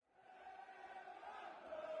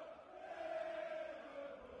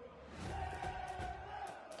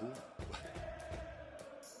RedMen!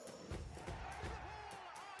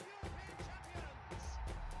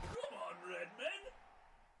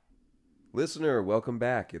 Listener, welcome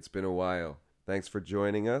back. It's been a while. Thanks for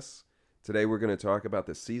joining us. Today we're going to talk about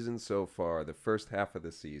the season so far, the first half of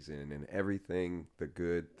the season, and everything, the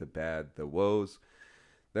good, the bad, the woes.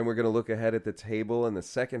 Then we're going to look ahead at the table in the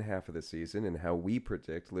second half of the season and how we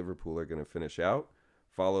predict Liverpool are going to finish out,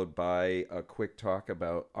 followed by a quick talk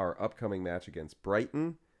about our upcoming match against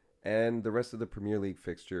Brighton and the rest of the Premier League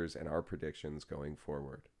fixtures and our predictions going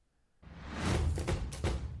forward.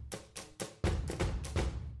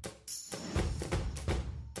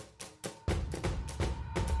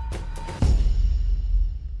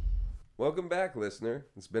 Welcome back, listener.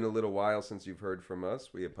 It's been a little while since you've heard from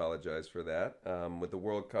us. We apologize for that. With the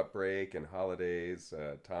World Cup break and holidays,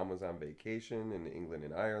 Tom was on vacation in England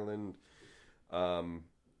and Ireland.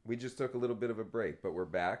 We just took a little bit of a break, but we're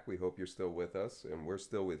back. We hope you're still with us, and we're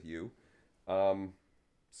still with you. How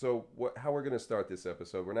we're going to start this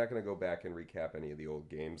episode, we're not going to go back and recap any of the old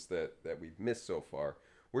games that we've missed so far.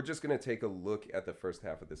 We're just going to take a look at the first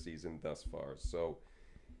half of the season thus far. So,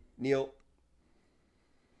 Neil,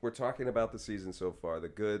 we're talking about the season so far, the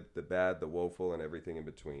good, the bad, the woeful, and everything in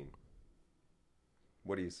between.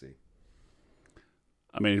 What do you see?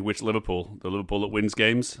 I mean, which Liverpool? The Liverpool that wins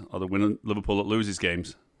games or the Liverpool that loses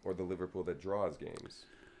games? Or the Liverpool that draws games?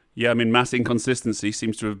 Yeah, I mean, mass inconsistency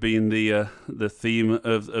seems to have been the theme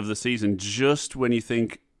of the season. Just when you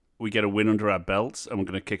think we get a win under our belts and we're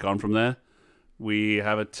going to kick on from there, we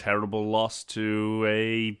have a terrible loss to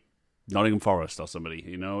a Nottingham Forest or somebody.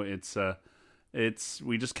 You know,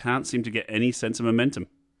 we just can't seem to get any sense of momentum.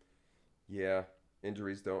 Yeah,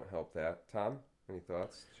 injuries don't help that. Tom, any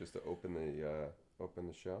thoughts? Just to open the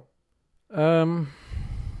show.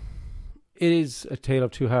 It is a tale of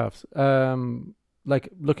two halves. Like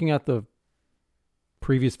looking at the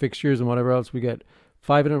previous fixtures and whatever else, we get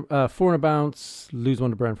 4 in a bounce, lose 1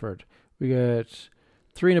 to Brentford. We get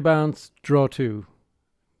 3 in a bounce, draw 2,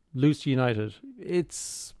 lose to United.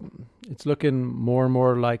 It's looking more and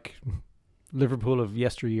more like Liverpool of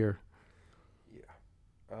yesteryear.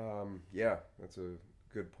 Yeah, that's a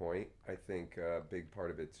good point. I think a big part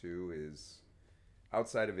of it too is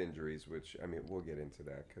outside of injuries, which, I mean, we'll get into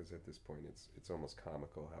that because at this point it's almost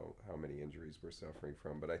comical how many injuries we're suffering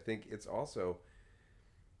from. But I think it's also,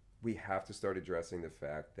 we have to start addressing the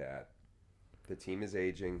fact that the team is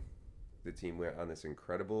aging. The team went on this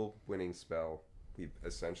incredible winning spell. We've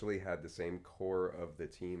essentially had the same core of the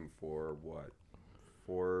team for what?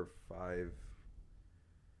 5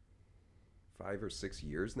 or 6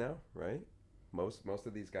 years now, right? Most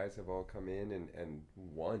of these guys have all come in and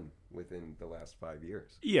won within the last 5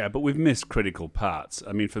 years. Yeah, but we've missed critical parts.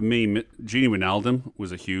 I mean, for me, Gini Wijnaldum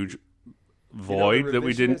was a huge void that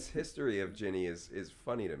we didn't. The history of Gini is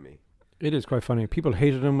funny to me. It is quite funny. People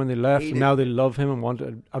hated him when they left, and now they love him and want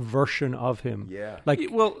a version of him. Yeah. Like,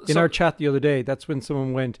 in our chat the other day, that's when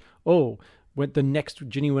someone went, the next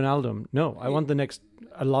Gini Wijnaldum. No, I want the next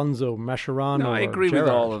Alonso, Mascherano. No, I agree Gerrard.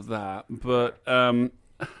 with all of that. But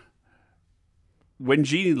when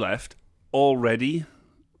Gini left, already,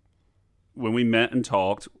 when we met and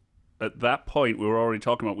talked, at that point, we were already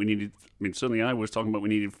talking about certainly I was talking about we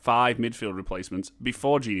needed 5 midfield replacements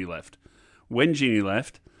before Gini left. When Gini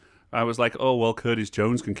left, I was like, Curtis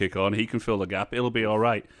Jones can kick on. He can fill the gap. It'll be all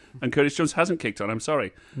right. And Curtis Jones hasn't kicked on. I'm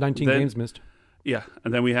sorry. 19 games missed. Yeah,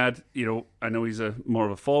 and then we had, I know he's more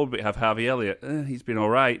of a forward, but you have Harvey Elliott. He's been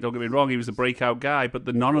all right. Don't get me wrong, he was a breakout guy, but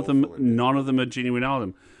none of them are Gini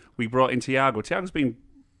Wijnaldum. We brought in Thiago. Thiago's been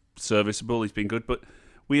serviceable. He's been good, but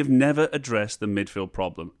we have never addressed the midfield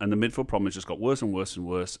problem, and the midfield problem has just got worse and worse and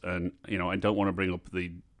worse. And I don't want to bring up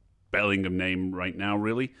the Bellingham name right now,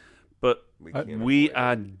 really, but we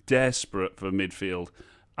are desperate for midfield.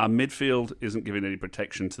 Our midfield isn't giving any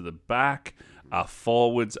protection to the back. Our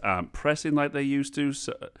forwards aren't pressing like they used to.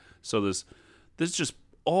 So there's just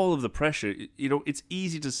all of the pressure. It's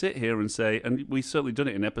easy to sit here and say, and we've certainly done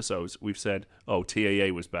it in episodes, we've said,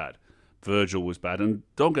 TAA was bad, Virgil was bad. And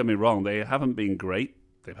don't get me wrong, they haven't been great.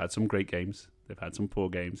 They've had some great games. They've had some poor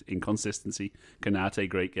games. Inconsistency. Konate,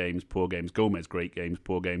 great games, poor games. Gomez, great games,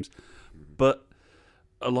 poor games. But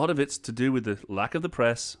a lot of it's to do with the lack of the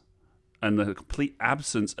press and the complete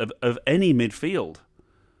absence of any midfield.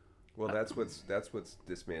 Well, that's what's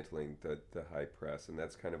dismantling the high press, and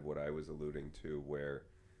that's kind of what I was alluding to, where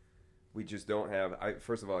we just don't have.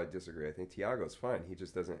 First of all, I disagree. I think Thiago's fine. He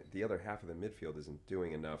just doesn't. The other half of the midfield isn't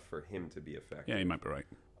doing enough for him to be effective. Yeah, you might be right.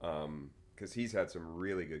 Because he's had some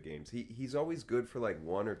really good games. He's always good for like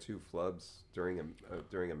 1 or 2 flubs during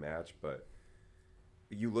a match, but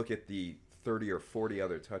you look at the 30 or 40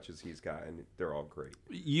 other touches he's got, and they're all great.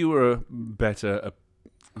 You were better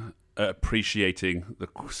appreciating the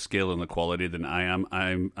skill and the quality than I am.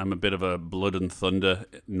 I'm a bit of a blood and thunder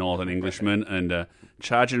Northern Englishman, and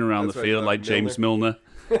charging around the field like James Milner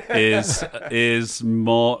is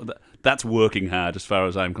more. That's working hard as far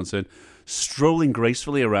as I'm concerned. Strolling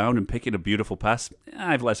gracefully around and picking a beautiful pass,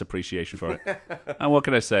 I have less appreciation for it. And what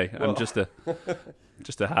can I say? I'm just a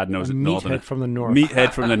hard-nosed Northerner. Meathead from the north.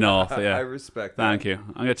 Meathead from the north, yeah. I respect that. Thank you.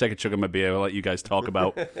 I'm going to take a chug of my beer. I'll let you guys talk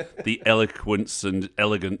about the eloquence and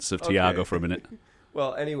elegance of Thiago for a minute.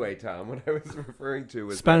 Well, anyway, Tom, what I was referring to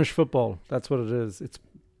was Spanish football. That's what it is. It's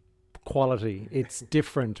quality. It's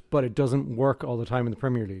different, but it doesn't work all the time in the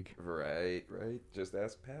Premier League. Right. Just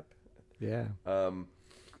ask Pep. Yeah.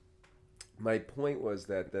 My point was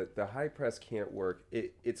that the high press can't work.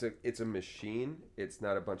 It's a machine. It's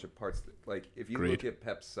not a bunch of parts. Like, if you look at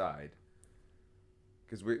Pep's side,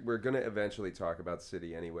 because we're going to eventually talk about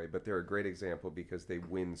City anyway, but they're a great example because they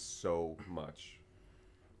win so much.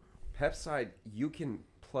 Pep's side, you can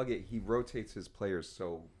plug it. He rotates his players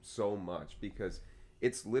so much because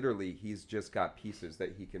it's literally he's just got pieces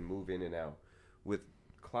that he can move in and out. With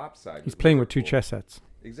Klopp's side, he's playing with two chess sets.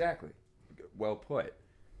 Exactly. Well put.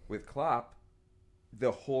 With Klopp,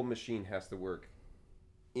 the whole machine has to work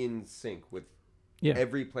in sync with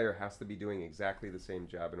every player has to be doing exactly the same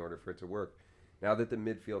job in order for it to work. Now that the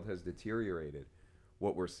midfield has deteriorated,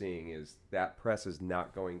 what we're seeing is that press is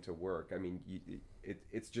not going to work. I mean,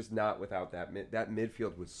 it's just not without that. That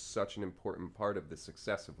midfield was such an important part of the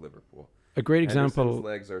success of Liverpool. A great example. Henderson's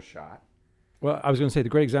legs are shot. Well, I was going to say the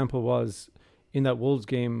great example was in that Wolves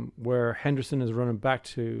game where Henderson is running back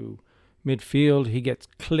to midfield, he gets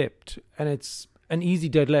clipped, and it's an easy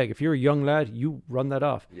dead leg. If you're a young lad, you run that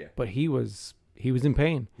off. Yeah. But he was in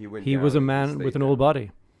pain. He was a man with an old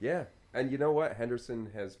body. Yeah, and you know what?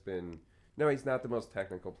 Henderson has been. No, he's not the most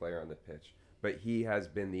technical player on the pitch, but he has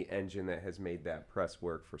been the engine that has made that press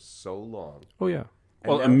work for so long. Oh yeah.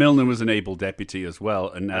 And Milner was an able deputy as well,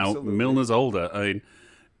 and now Absolutely. Milner's older. I mean,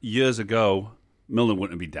 years ago, Milner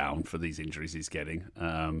wouldn't be down for these injuries he's getting.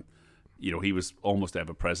 He was almost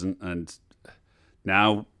ever present, and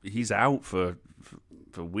now he's out for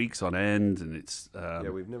weeks on end, and it's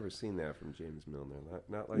we've never seen that from James Milner.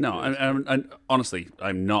 Not like no, and honestly,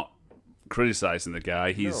 I'm not criticizing the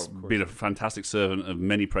guy. He's been a fantastic servant of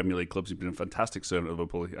many Premier League clubs. He's been a fantastic servant of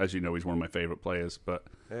Liverpool. As you know, he's one of my favorite players. But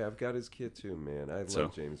hey, I've got his kid too, man. I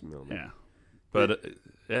love James Milner. Yeah, but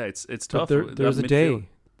it's tough. But there's a day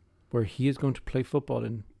where he is going to play football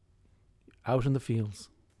out in the fields.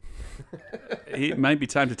 It might be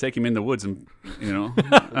time to take him in the woods and, behind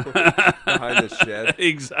the shed.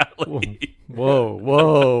 Exactly.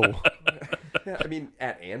 Whoa. Yeah, I mean,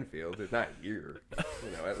 at Anfield, it's not here.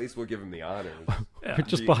 At least we'll give him the honors.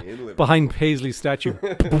 Just behind Paisley's statue.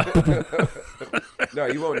 No,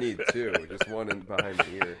 you won't need two. Just one behind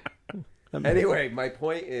the ear. Anyway, my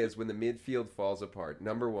point is when the midfield falls apart,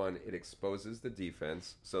 number one, it exposes the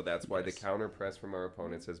defense. So that's why the counter press from our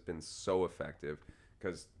opponents has been so effective.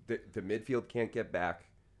 Because the midfield can't get back.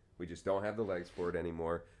 We just don't have the legs for it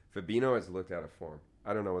anymore. Fabinho has looked out of form.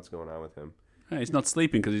 I don't know what's going on with him. Hey, he's not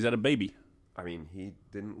sleeping because he's had a baby. I mean, he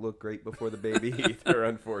didn't look great before the baby either,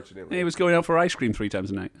 unfortunately. He was going out for ice cream 3 times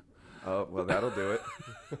a night. Oh, well, that'll do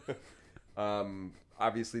it.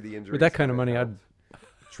 Obviously, the injury. With that kind of money, I'd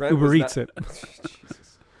Uber Eats it.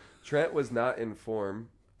 Jesus. Trent was not in form.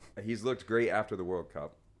 He's looked great after the World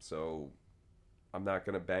Cup, so I'm not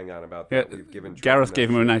going to bang on about that. Yeah, We've given Gareth gave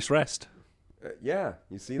him a nice rest. Yeah,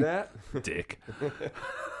 you see that? Dick.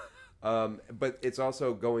 But it's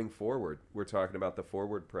also going forward. We're talking about the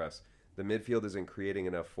forward press. The midfield isn't creating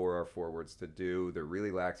enough for our forwards to do. They're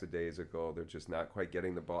really lackadaisical. They're just not quite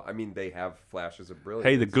getting the ball. I mean, they have flashes of brilliance.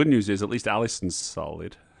 Hey, the good news is at least Alisson's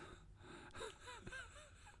solid.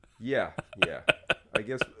 Yeah. I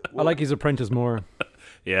guess. I like his apprentice more.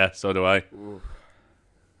 Yeah, so do I. Oof.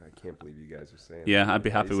 I can't believe you guys are saying. Yeah, that. I'd be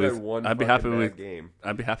happy with.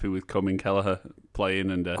 I'd be happy with Cumming Kelleher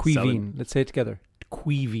playing and Queeveen. Let's say it together.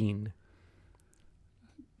 Queeveen.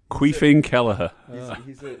 Queefing Kelleher.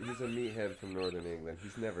 He's a meathead from Northern England.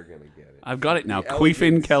 He's never going to get it. I've got it now.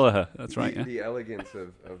 Queefing Kelleher. That's right. The elegance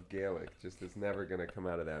of Gaelic just is never going to come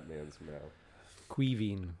out of that man's mouth.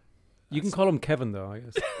 Queeveen. You can call him Kevin, though, I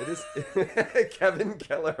guess. It is Kevin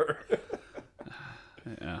Kelleher.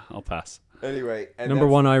 Yeah, I'll pass. Anyway. Number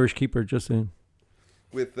one Irish keeper, just saying.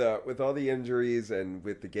 With all the injuries and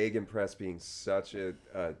with the gegenpress being such a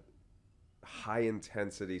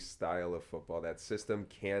high-intensity style of football, that system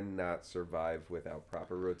cannot survive without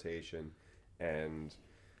proper rotation. And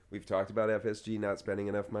we've talked about FSG not spending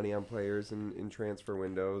enough money on players in transfer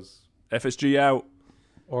windows. FSG out.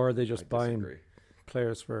 Or are they just I buying disagree.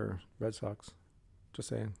 players for Red Sox? Just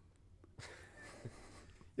saying.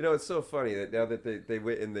 You know, it's so funny that now that they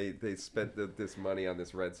went and they spent this money on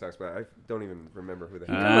this Red Sox, but I don't even remember who the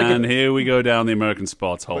hell. And here we go down the American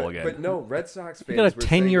sports hole again. But no, Red Sox fans got a were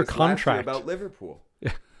saying 10-year this last year contract. about Liverpool.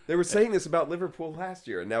 They were saying this about Liverpool last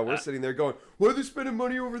year, and now we're sitting there going, "Why are they spending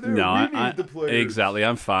money over there? No, we need the players." Exactly.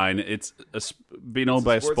 I'm fine. It's being owned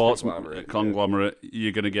by a sports conglomerate. Yeah.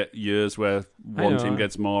 You're going to get years where one team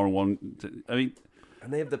gets more and one. I mean,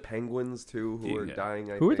 and they have the Penguins too, who are dying.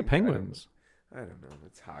 Who are the Penguins? I don't know.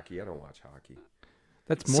 It's hockey. I don't watch hockey.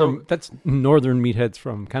 That's northern meatheads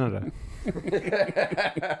from Canada.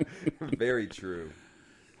 Very true.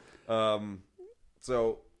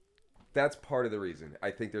 So that's part of the reason.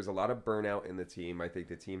 I think there's a lot of burnout in the team. I think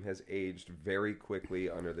the team has aged very quickly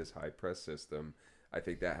under this high press system. I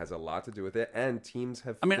think that has a lot to do with it. And teams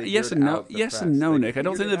have. Yes and no. Yes and no, Nick. I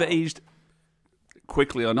don't think they've aged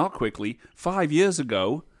quickly or not quickly. 5 years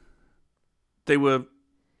ago, they were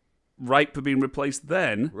ripe for being replaced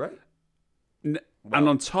then. Right. And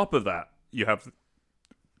on top of that, you have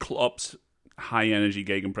Klopp's high-energy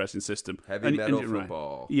gegenpressing system. Heavy metal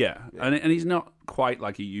football. Right. Yeah. And he's not quite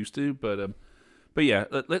like he used to, but yeah,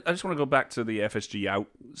 I just want to go back to the FSG out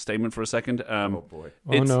statement for a second. Oh, boy.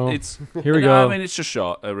 It's Here we go. I mean, it's just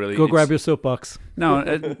short, really. Grab your soapbox. No,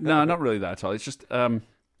 not really that at all. It's just,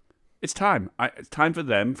 it's time. It's time for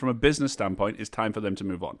them, from a business standpoint, it's time for them to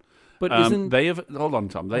move on. But hold on,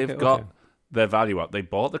 Tom. They've got their value up. They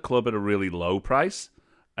bought the club at a really low price,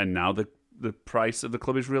 and now the price of the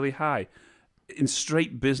club is really high. In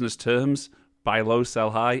straight business terms, buy low,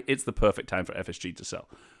 sell high, it's the perfect time for FSG to sell.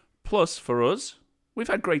 Plus, for us, we've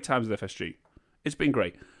had great times with FSG. It's been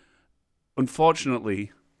great.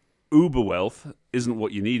 Unfortunately, uber wealth isn't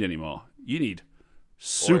what you need anymore. You need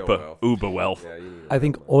super wealth. uber wealth. Yeah, I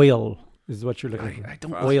think oil is what you're looking for. I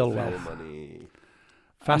don't oil wealth. Money.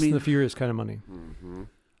 Fast and the Furious kind of money. Mm-hmm.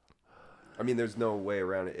 I mean, there's no way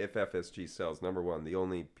around it. If FSG sells, number one, the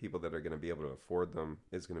only people that are going to be able to afford them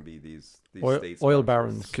is going to be these oil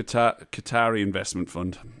barons. Qatari investment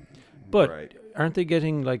fund. But aren't they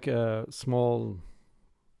getting like a small,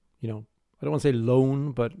 I don't want to say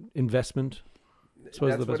loan, but investment? That's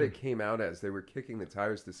what it came out as. They were kicking the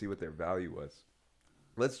tires to see what their value was.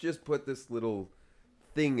 Let's just put this little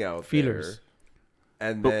thing out Feelers. there.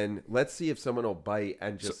 And then let's see if someone will bite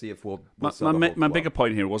and just see if we'll sell my bigger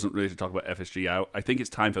point here wasn't really to talk about FSG out. I think it's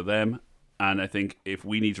time for them, and I think if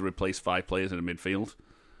we need to replace 5 players in the midfield,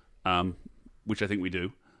 which I think we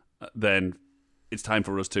do, then it's time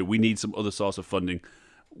for us too. We need some other source of funding.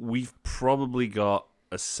 We've probably got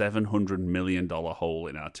a $700 million hole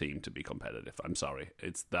in our team to be competitive. I'm sorry.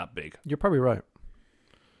 It's that big. You're probably right.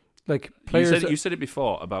 Like players, you said it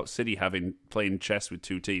before about City playing chess with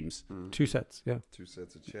 2 teams. 2 sets, yeah. 2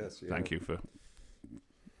 sets of chess, yeah. Thank you for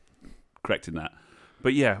correcting that.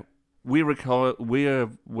 But yeah, we're recalling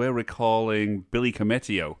Billy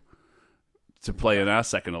Cometio to play in our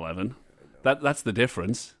second 11. That's the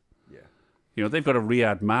difference. Yeah. They've got a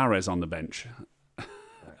Riyad Mahrez on the bench.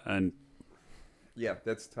 And yeah,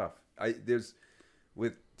 that's tough. There's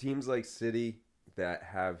with teams like City that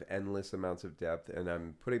have endless amounts of depth, and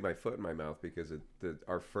I'm putting my foot in my mouth because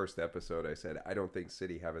our first episode I said I don't think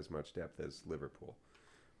City have as much depth as Liverpool,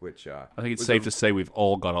 which I think it's safe to say we've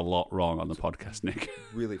all got a lot wrong on the podcast, Nick.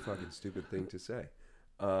 Really fucking stupid thing to say.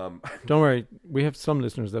 Don't worry, we have some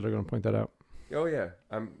listeners that are going to point that out. Oh yeah,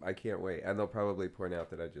 I can't wait, and they'll probably point out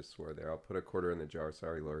that I just swore there. I'll put a quarter in the jar.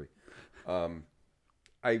 Sorry, Lori.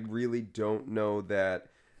 I really don't know that.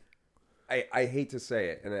 I hate to say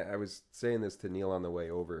it, and I was saying this to Neil on the way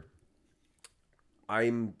over.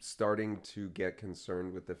 I'm starting to get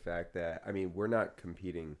concerned with the fact that, we're not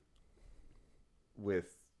competing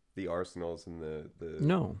with the Arsenals and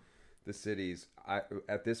the cities.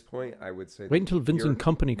 At this point, I would say... Wait until Vincent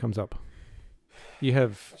Kompany comes up. You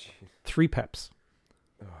have 3 Peps.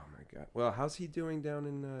 Oh, my God. Well, how's he doing down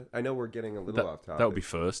in... I know we're getting a little off topic. That would be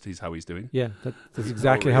first. How he's doing. Yeah, that's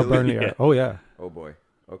exactly how Burnley are. Oh, yeah. Oh, boy.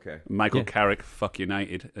 Okay. Michael Carrick, fuck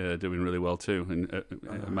United, doing really well too. And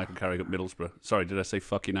Michael Carrick at Middlesbrough. Sorry, did I say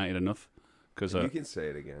fuck United enough? Because you can say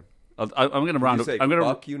it again. I'm going to round up.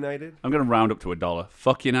 Fuck United. I'm going to round up to $1.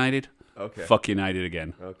 Fuck United. Okay. Fuck United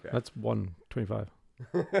again. Okay. That's $1.25.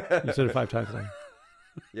 You said it 5 times now.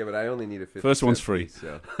 Yeah, but I only need a 50. First one's free.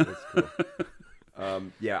 So that's cool.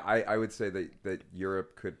 I would say that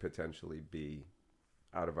Europe could potentially be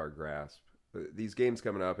out of our grasp. These games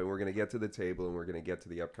coming up, and we're going to get to the table, and we're going to get to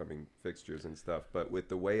the upcoming fixtures and stuff. But with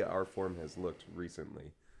the way our form has looked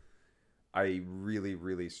recently, I really,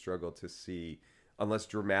 really struggle to see, unless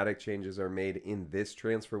dramatic changes are made in this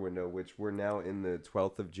transfer window, which we're now in the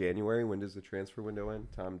 12th of January. When does the transfer window end?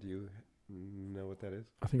 Tom, do you know what that is?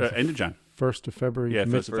 I think it's End of Jan. 1st of February. Yeah,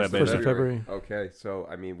 1st of February. 1st of February. Okay, so,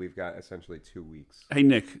 I mean, we've got essentially 2 weeks. Hey,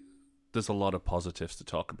 Nick, there's a lot of positives to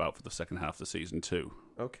talk about for the second half of the season too.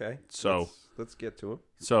 Okay. So let's get to them.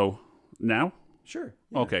 So now? Sure.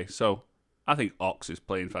 Yeah. Okay, so I think Ox is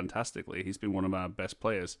playing fantastically. He's been one of our best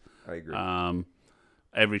players. I agree.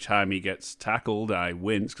 Every time he gets tackled, I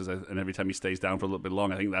wince, and every time he stays down for a little bit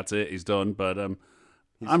long, I think that's it, he's done. But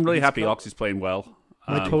I'm really happy Ox is playing well.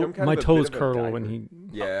 My toes curl when he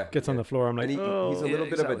gets on the floor. I'm like, he's a little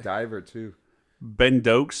bit of a diver too. Ben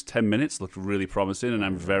Doak's 10 minutes looked really promising, and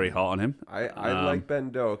I'm very hot on him. I like Ben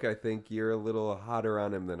Doak. I think you're a little hotter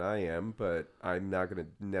on him than I am, but I'm not going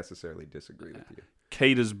to necessarily disagree with you.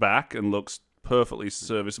 Cater's back and looks perfectly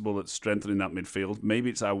serviceable at strengthening that midfield.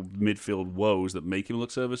 Maybe it's our midfield woes that make him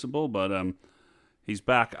look serviceable, but he's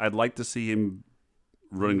back. I'd like to see him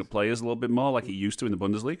running the players a little bit more like he used to in the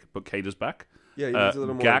Bundesliga, but Cater's back. Yeah, he needs a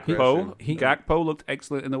little more aggression. Gakpo looked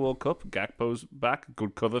excellent in the World Cup. Gakpo's back.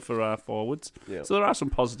 Good cover for our forwards. Yeah. So there are some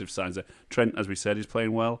positive signs there. Trent, as we said, is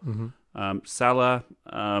playing well. Mm-hmm. Salah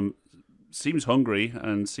seems hungry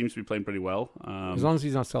and seems to be playing pretty well. As long as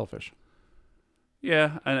he's not selfish.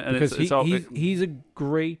 Yeah, and because he's a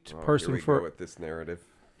great person here we go with this narrative.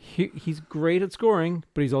 He's great at scoring,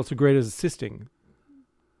 but he's also great at assisting.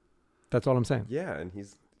 That's all I'm saying. Yeah, and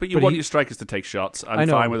he's... But you want your strikers to take shots. I'm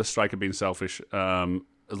fine with a striker being selfish, as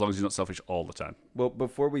long as he's not selfish all the time. Well,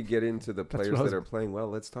 before we get into the players that are playing well,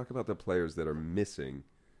 let's talk about the players that are missing.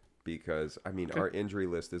 Because, I mean, our injury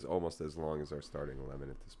list is almost as long as our starting 11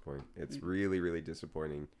 at this point. It's really, really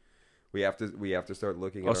disappointing. We have to start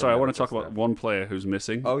looking at I want to talk about one player who's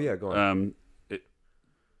missing. Oh, yeah, go on.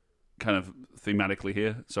 Kind of thematically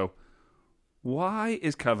here. So, why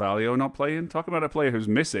is Carvalho not playing? Talk about a player who's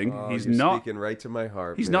missing. He's not speaking right to my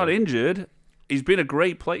heart. He's not injured. He's been a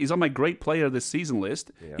great player. He's on my great player this season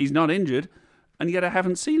list. Yeah. He's not injured, and yet I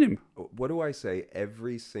haven't seen him. What do I say?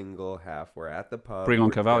 Every single half, we're at the pub. Bring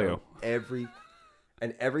on Carvalho. Every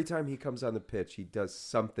time he comes on the pitch, he does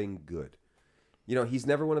something good. You know, he's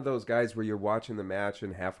never one of those guys where you're watching the match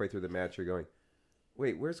and halfway through the match you're going,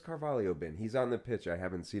 wait, where's Carvalho been? He's on the pitch. I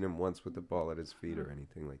haven't seen him once with the ball at his feet or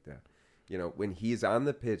anything like that. You know, when he's on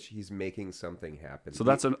the pitch, he's making something happen. So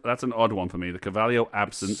that's an odd one for me. The Carvalho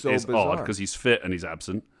absence is odd because he's fit and he's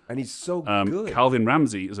absent. And he's so good. Calvin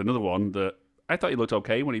Ramsey is another one that I thought he looked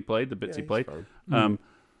okay when he played, the bits he played.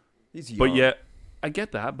 He's young. But yet, I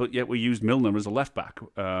get that, but yet we used Milner as a left back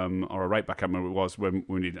or a right back. I can't remember who it was when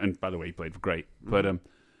we needed. And by the way, he played great. But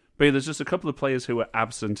there's just a couple of players who are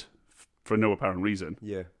absent for no apparent reason.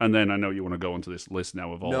 Yeah. And then I know you want to go onto this list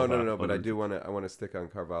now of all. No. But I want to stick on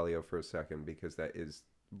Carvalho for a second because that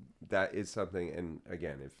is something. And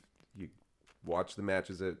again, if you watch the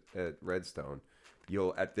matches at Redstone,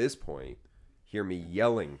 you'll at this point hear me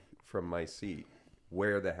yelling from my seat,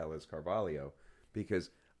 "Where the hell is Carvalho?"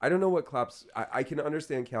 Because I don't know what Klopp's... I can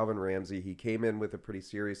understand Calvin Ramsey. He came in with a pretty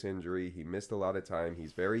serious injury. He missed a lot of time.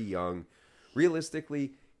 He's very young.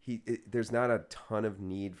 Realistically, there's not a ton of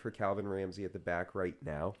need for Calvin Ramsey at the back right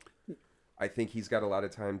now. I think he's got a lot of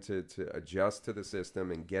time to adjust to the system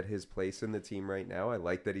and get his place in the team right now. I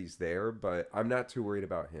like that he's there, but I'm not too worried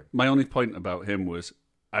about him. My only point about him was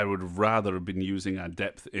I would rather have been using our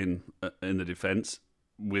depth in the defence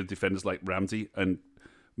with defenders like Ramsey, and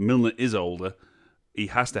Milner is older. He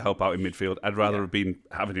has to help out in midfield. I'd rather have been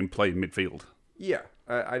having him play in midfield. Yeah,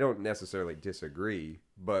 I don't necessarily disagree,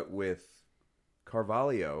 but with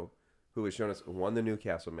Carvalho, who has shown us, won the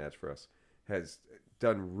Newcastle match for us, has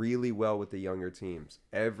done really well with the younger teams.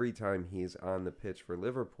 Every time he's on the pitch for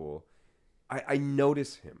Liverpool, I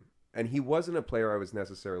notice him. And he wasn't a player I was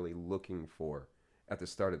necessarily looking for at the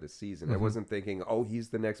start of the season. I wasn't thinking, he's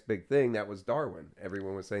the next big thing. That was Darwin.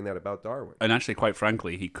 Everyone was saying that about Darwin. And actually, quite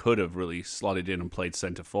frankly, he could have really slotted in and played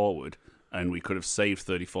centre forward, and we could have saved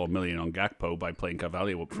 34 million on Gakpo by playing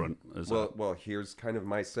Carvalho up front. Well, here's kind of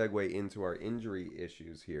my segue into our injury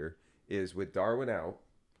issues here, is with Darwin out,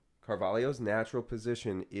 Carvalho's natural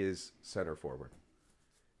position is centre forward.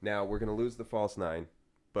 Now, we're going to lose the false nine,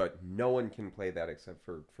 but no one can play that except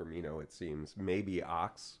for Firmino, it seems. Maybe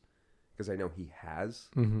Ox, because I know he has,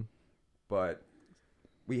 but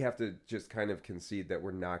we have to just kind of concede that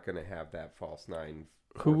we're not going to have that false nine.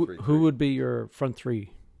 Who would be your front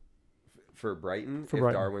three for Brighton if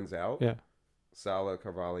Brighton. Darwin's out? Yeah, Salah,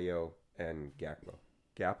 Carvalho, and Gakpo.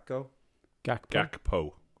 Gakpo.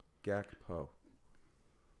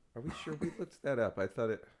 Are we sure we looked that up? I thought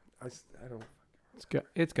it. I don't.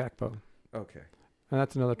 It's Gakpo. Okay. And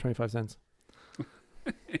that's another 25 cents.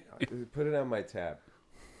 Put it on my tab.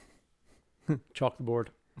 Chalk the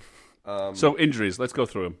board. So injuries, let's go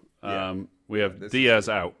through them. Yeah. We have This Diaz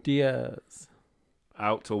out. Diaz.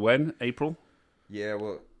 Out till when? April? Yeah,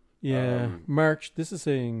 well... Yeah, March. This is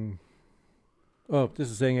saying... Oh, this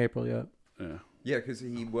is saying April, yeah. Yeah. Yeah, because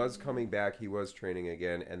he was coming back. He was training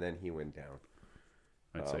again, and then he went down.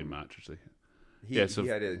 I'd say March, actually. He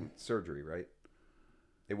had a surgery, right?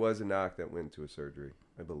 It was a knock that went to a surgery,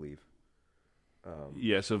 I believe.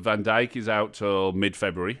 So Van Dijk is out till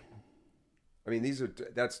mid-February. I mean,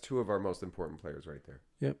 that's two of our most important players right there.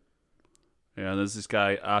 Yep. Yeah, and there's this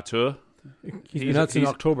guy, Artur. He's been out since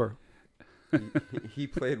October. He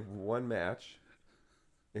played one match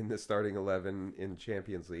in the starting 11 in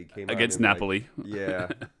Champions League. Came Against Napoli. Yeah.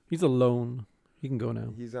 He's a loan. He can go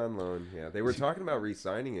now. He's on loan, yeah. They were talking about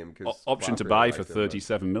re-signing him. Cause Option to Klopp buy really for liked him,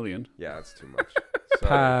 37 million. Yeah, that's too much.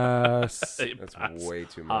 Pass. That's way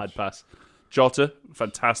too much. Hard pass. Jota,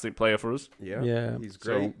 fantastic player for us. Yeah. He's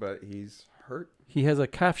great, but he's hurt. He has a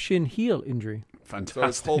calf shin heel injury. Fantastic. So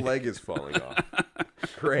his whole leg is falling off.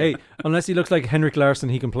 Great. Hey, unless he looks like Henrik Larsson,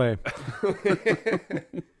 he can play.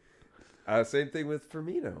 Same thing with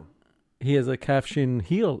Firmino. He has a calf shin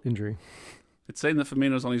heel injury. It's saying that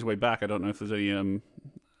Firmino's on his way back. I don't know if there's any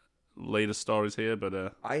latest stories here,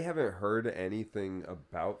 but... I haven't heard anything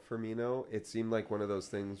about Firmino. It seemed like one of those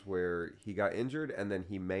things where he got injured and then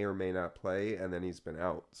he may or may not play and then he's been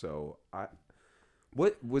out. So,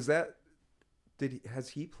 what was that? Has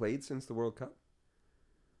he played since the World Cup?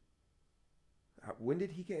 When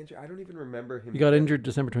did he get injured? I don't even remember him. He got injured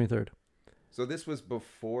December 23rd. So this was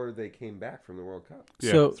before they came back from the World Cup.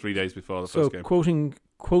 Yeah, so, 3 days before the first game.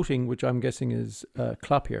 Quoting, which I'm guessing is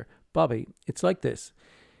Klopp here. Bobby, it's like this.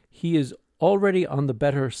 He is already on the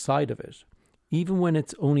better side of it, even when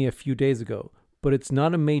it's only a few days ago. But it's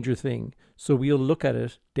not a major thing, so we'll look at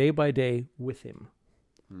it day by day with him.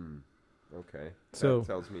 Okay. So that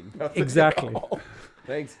tells me nothing. Exactly. At all.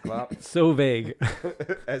 Thanks, Klopp. So vague.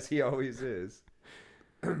 As he always is.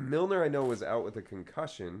 Milner, I know, was out with a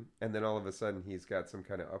concussion, and then all of a sudden he's got some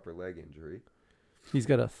kind of upper leg injury. He's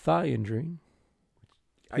got a thigh injury.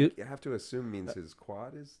 I have to assume means his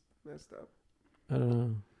quad is messed up. I don't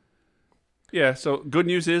know. Yeah, so good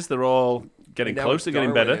news is they're all getting close to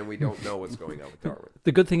getting better. And we don't know what's going on with Darwin.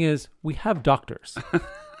 The good thing is we have doctors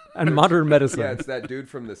and modern medicine. Yeah, it's that dude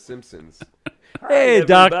from The Simpsons. Hey,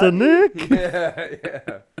 Dr. Nick.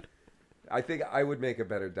 Yeah. I think I would make a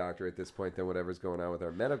better doctor at this point than whatever's going on with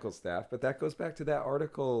our medical staff. But that goes back to that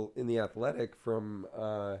article in The Athletic from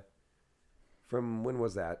when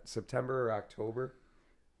was that? September or October?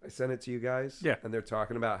 I sent it to you guys. Yeah. And they're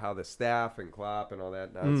talking about how the staff and Klopp and all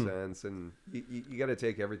that nonsense. And you got to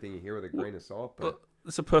take everything you hear with a grain of salt. But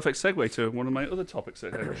it's a perfect segue to one of my other topics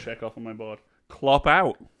that I can check off on my board. Klopp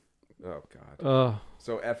out. oh, God.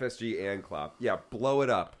 So FSG and Klopp. Yeah, blow it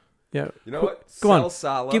up. yeah. You know what? Go on.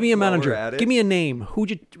 Salah Give me a while we're manager. at it. Give me a name.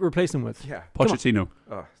 Who'd you replace him with? Yeah. Pochettino.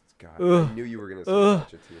 Oh, God. I knew you were going to say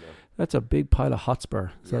Pochettino. That's a big pile of Hotspur.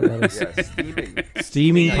 So that is Yeah, steaming.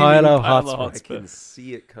 steaming pile of pile of Hotspur. Hotspur. I can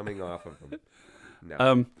see it coming off of him.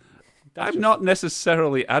 No. I'm not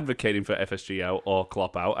necessarily advocating for FSG out or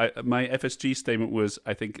Klopp out. My FSG statement was,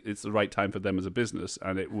 I think it's the right time for them as a business,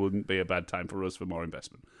 and it wouldn't be a bad time for us for more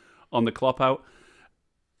investment. On the Klopp out,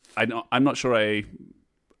 I'm not sure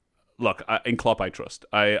in Klopp I trust.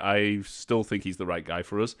 I still think he's the right guy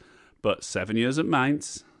for us. But 7 years at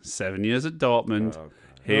Mainz, 7 years at Dortmund,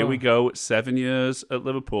 here we go, 7 years at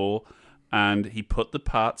Liverpool, and he put the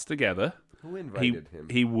parts together. Who invited him?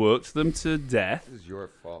 He worked them to death. This is your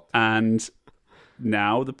fault. And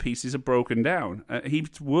now the pieces are broken down. He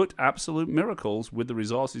worked absolute miracles with the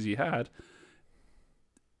resources he had.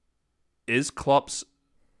 Is Klopp's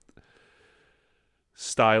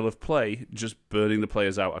style of play just burning the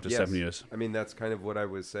players out after 7 years? I mean, that's kind of what I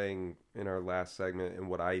was saying in our last segment and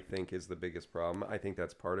what I think is the biggest problem. I think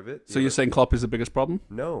that's part of it. So you're saying Klopp is the biggest problem?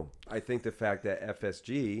 No. I think the fact that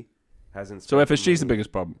FSG hasn't... So FSG is the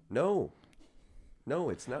biggest problem? No.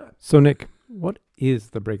 No, it's not. So, Nick, what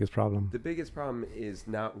is the biggest problem? The biggest problem is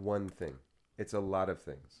not one thing. It's a lot of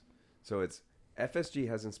things. So it's FSG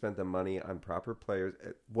hasn't spent the money on proper players.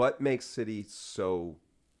 What makes City so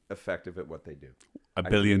effective at what they do? $1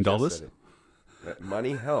 billion?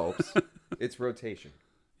 Money helps. It's rotation.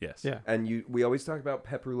 Yes. Yeah. And we always talk about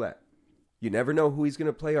Pep Roulette. You never know who he's going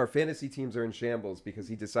to play. Our fantasy teams are in shambles because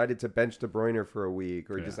he decided to bench De Bruyne for a week,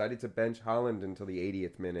 or he decided to bench Haaland until the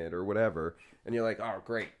 80th minute or whatever. And you're like, oh,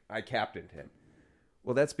 great, I captained him.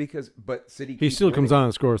 Well, that's because, but City He still comes on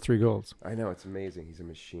and scores 3 goals. I know, it's amazing. He's a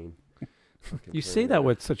machine. You say that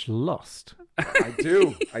with such lust. I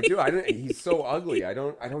do. I don't. He's so ugly. I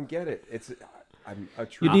don't get it. I'm a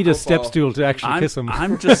true You need a step football- stool to actually kiss him.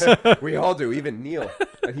 I'm just We all do, even Neil.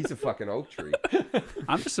 And he's a fucking oak tree.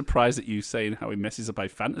 I'm just surprised at you saying how he messes up my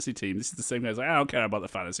fantasy team. This is the same guy who's like, I don't care about the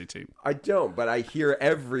fantasy team. I don't, but I hear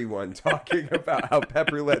everyone talking about how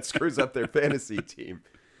Pep Roulette screws up their fantasy team.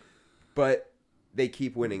 But they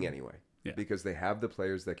keep winning anyway. Yeah. Because they have the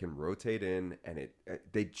players that can rotate in, and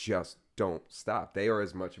they just don't stop. They are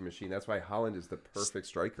as much a machine. That's why Haaland is the perfect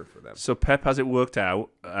striker for them. So Pep has it worked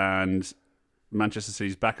out, and Manchester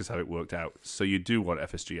City's back has how it worked out. So you do want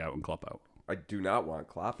FSG out and Klopp out. I do not want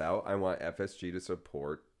Klopp out. I want FSG to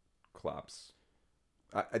support Klopp's.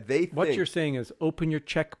 What you're saying is open your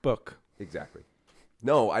checkbook. Exactly.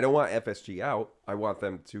 No, I don't want FSG out. I want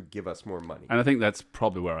them to give us more money. And I think that's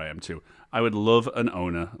probably where I am too. I would love an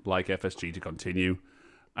owner like FSG to continue.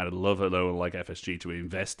 I'd love an owner like FSG to be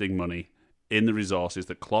investing money in the resources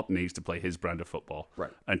that Klopp needs to play his brand of football. Right.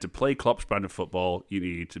 And to play Klopp's brand of football, you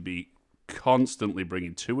need to be constantly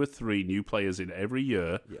bringing 2 or 3 new players in every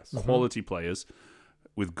year, Yes. quality players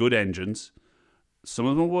with good engines. Some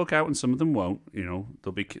of them will work out and some of them won't. You know,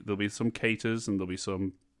 there'll be some Caters and there'll be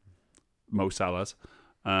some Mo Salahs,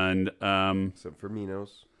 and Some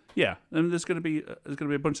Firminos. yeah, and there's going to be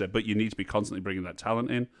a bunch there. But you need to be constantly bringing that talent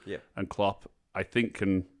in. Yeah. And Klopp, I think,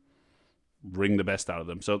 can wring the best out of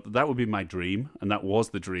them. So that would be my dream, and that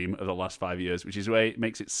was the dream of the last 5 years, which is why it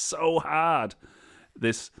makes it so hard.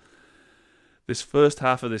 This first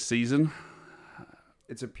half of this season,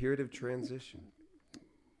 It's a period of transition.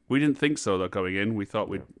 we didn't think so though going in. We thought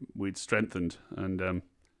we'd strengthened, and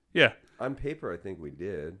yeah. On paper, I think we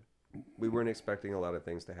did. We weren't expecting a lot of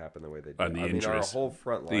things to happen the way they did. And the our injuries. whole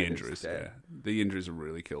front line The injuries, is dead. The injuries have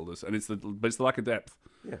really killed us, and it's the lack of depth.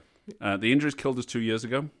 Yeah. The injuries killed us 2 years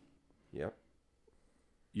ago. Yep.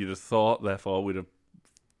 You'd have thought, therefore, we'd have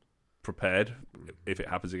prepared if it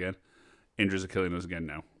happens again. Injuries are killing us again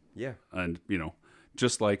now. Yeah. And, you know,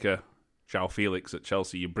 just like João Felix at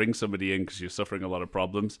Chelsea, you bring somebody in because you're suffering a lot of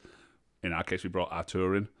problems. In our case, we brought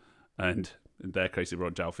Artur in, and in their case, they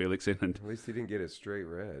brought João Felix in. And At least he didn't get a straight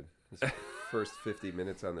red. His first 50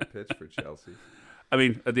 minutes on the pitch for Chelsea. I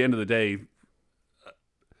mean, at the end of the day,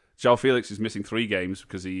 João Felix is missing 3 games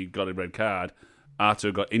because he got a red card.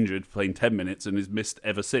 Artur got injured playing 10 minutes and has missed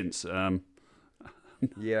ever since.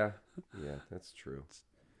 Yeah, that's true.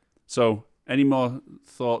 So, any more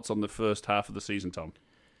thoughts on the first half of the season, Tom?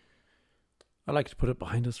 I like to put it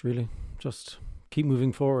behind us, really. Just keep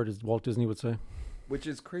moving forward, as Walt Disney would say. Which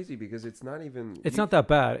is crazy because it's not even... It's not that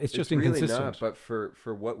bad. It's just really inconsistent. not, but for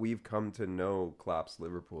what we've come to know Klopp's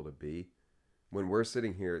Liverpool to be, when we're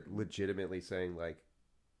sitting here legitimately saying, like,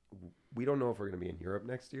 we don't know if we're going to be in Europe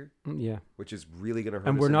next year. Yeah. Which is really going to hurt us.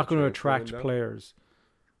 And we're in not the going to transfer attract window. players.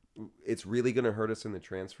 It's really going to hurt us in the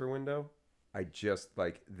transfer window. I just,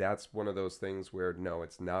 like, that's one of those things where, no,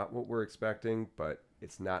 it's not what we're expecting, but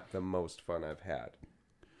it's not the most fun I've had.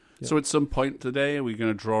 Yeah. So at some point today, are we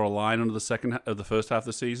going to draw a line under the first half of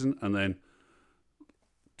the season and then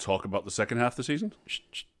talk about the second half of the season?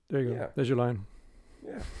 There you go. Yeah. There's your line.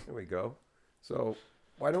 Yeah, there we go. So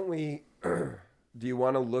why don't we... do you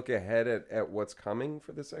want to look ahead at what's coming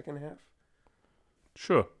for the second half?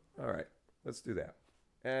 Sure. All right, let's do that.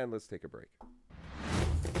 And let's take a break.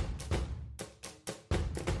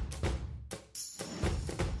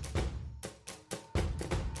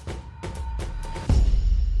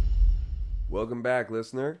 Welcome back,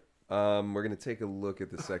 listener. We're going to take a look at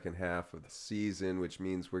the second half of the season, which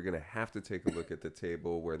means we're going to have to take a look at the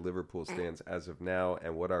table where Liverpool stands as of now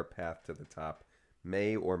and what our path to the top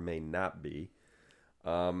may or may not be.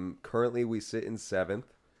 Currently, we sit in 7th.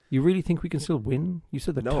 You really think we can still win? You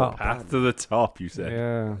said the No, top. Path to the top, you said.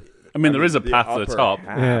 Yeah. I mean, there is a path to the upper top.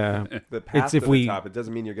 half. Yeah. The path It's to if the we- top. It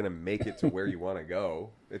doesn't mean you're going to make it to where you want to go.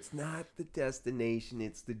 It's not the destination.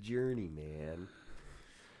 It's the journey, man.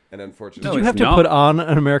 And unfortunately, Did you it's have to not. put on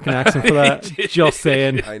an American accent for that? Just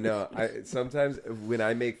saying. I know. Sometimes when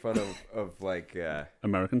I make fun of like,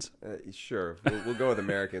 Americans. sure, we'll go with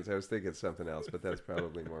Americans. I was thinking something else, but that's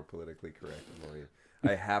probably more politically correct for you.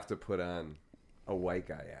 I have to put on a white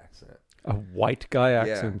guy accent. A white guy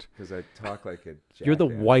accent. Yeah, because I talk like a jackass. You're the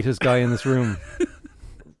whitest guy in this room.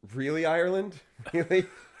 Really, Ireland? Really?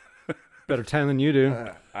 Better tan than you do.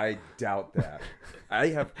 I doubt that. I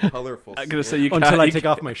have colorful I'm going to say skin. you can't. Until I you take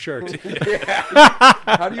off my shirt.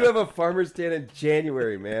 How do you have a farmer's tan in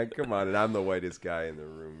January, man? Come on, and I'm the whitest guy in the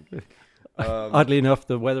room. Oddly enough,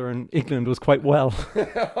 the weather in England was quite well.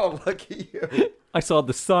 Oh, lucky you. I saw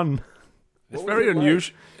the sun. It's What was very it like?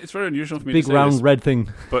 unusual. It's very unusual for me Big to say round this. red thing.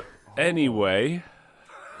 But anyway,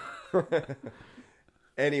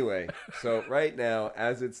 Anyway, so right now,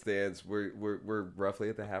 as it stands, we're roughly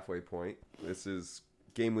at the halfway point. This is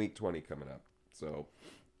game week 20 coming up. So,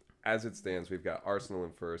 as it stands, we've got Arsenal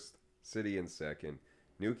in first, City in second,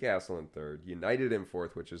 Newcastle in third, United in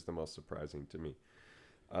fourth, which is the most surprising to me.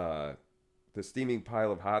 The steaming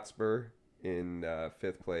pile of Hotspur in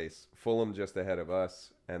fifth place, Fulham just ahead of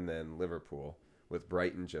us, and then Liverpool with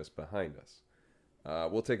Brighton just behind us.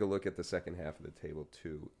 We'll take a look at the second half of the table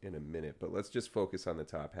too in a minute, but let's just focus on the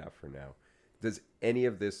top half for now. Does any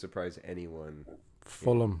of this surprise anyone?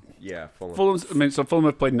 Fulham. Yeah, Fulham. Fulham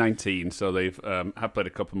have played 19, so they've have played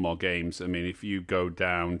a couple more games. I mean, if you go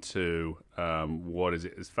down to what is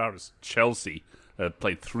it? As far as Chelsea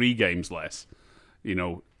played 3 games less,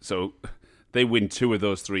 so they win 2 of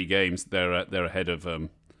those 3 games. They're ahead of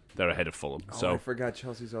Fulham. I forgot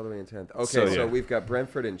Chelsea's all the way in 10th. Okay, so we've got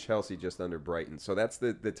Brentford and Chelsea just under Brighton. So that's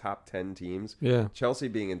the top 10 teams. Yeah. Chelsea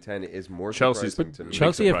being in 10 is more surprising to me.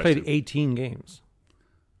 Chelsea have played 18 games.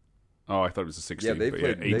 Oh, I thought it was a 16. Yeah, they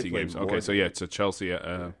played 18 games. Okay, so Chelsea.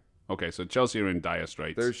 So Chelsea are in dire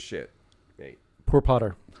straits. They're shit, mate. Poor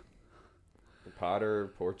Potter.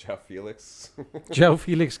 Potter, poor João Felix. João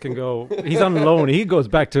Felix can go. He's on loan. He goes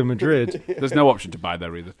back to Madrid. There's no option to buy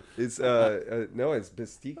there either. It's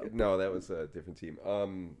Bastique. No, that was a different team.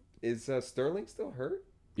 Is Sterling still hurt?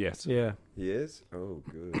 Yes. Yeah. He is? Oh,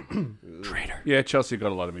 good. Traitor. Yeah, Chelsea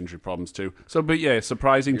got a lot of injury problems too. So, but yeah,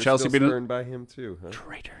 surprising. You're Chelsea still being spurned by him too, huh?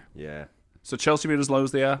 Traitor. Yeah. So Chelsea being as low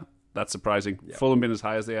as they are, that's surprising. Yep. Fulham being as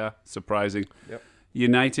high as they are, surprising. Yep.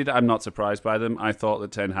 United, I'm not surprised by them. I thought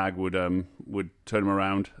that Ten Hag would turn them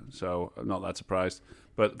around, so I'm not that surprised.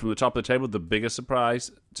 But from the top of the table, the biggest surprise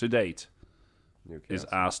to date Newcastle. is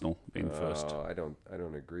Arsenal being first. I don't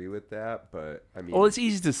agree with that, but I mean, Well, it's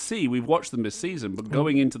easy to see. We've watched them this season, but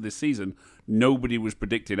going into this season, nobody was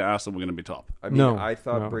predicting Arsenal were going to be top. I mean, No, I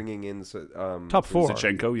thought no. bringing in Top 4.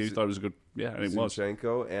 Zinchenko, you thought it was a good. Yeah, and it was.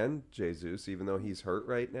 Zinchenko and Jesus, even though he's hurt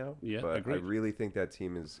right now. Yeah, but agreed. I really think that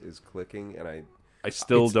team is clicking, and I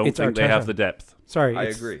still don't it's think they Arteta. have the depth. Sorry, I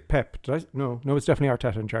it's agree. Pep. No, it's definitely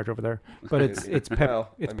Arteta in charge over there. But it's Pep.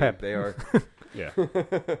 Well, it's I mean, Pep. They are. Yeah,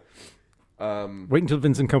 Wait until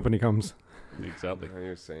Vincent Company comes. exactly. Oh,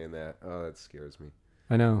 you're saying that. Oh, that scares me.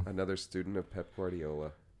 I know. Another student of Pep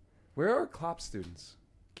Guardiola. Where are our Klopp students?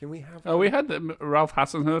 Can we have? Oh, we had the Ralph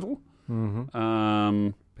Hasenhüttl. Mm-hmm.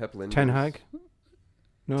 Pep Linders? Ten Hag.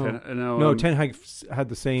 No, No, Ten Hag had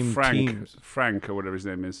the same teams. Frank, or whatever his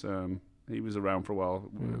name is. He was around for a while.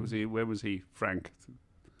 Was he? Where was he? Frank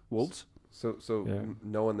Wolves. So Yeah.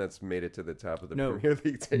 no one that's made it to the top of the No. Premier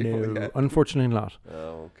League table No, yet. unfortunately not.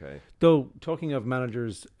 Oh, okay. Though, talking of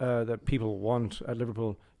managers that people want at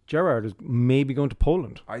Liverpool, Gerrard is maybe going to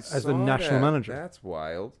Poland as the saw national that. manager. That's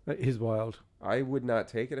wild. That is wild. I would not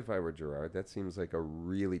take it if I were Gerrard. That seems like a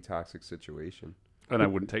really toxic situation. And I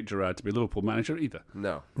wouldn't take Gerrard to be Liverpool manager either.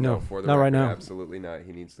 No, not for the record, right now. Absolutely not.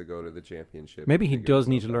 He needs to go to the championship. Maybe he to get does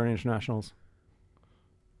need to himself learn internationals.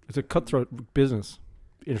 It's a cutthroat business,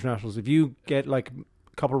 internationals. If you get like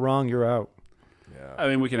a couple wrong, you're out. Yeah. I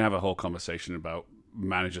mean, we can have a whole conversation about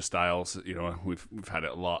manager styles. We've had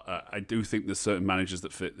it a lot. I do think there's certain managers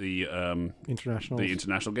that fit the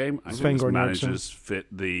international game. I Sven think there's Goran managers fit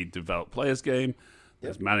the developed players game.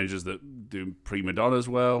 There's managers that do prima donnas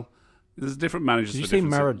well. There's different managers. Did you for say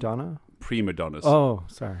different Maradona? Prima donnas. Oh,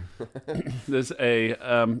 sorry. There's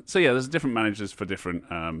there's different managers for different.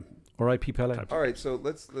 R.I.P. Pele. All right, so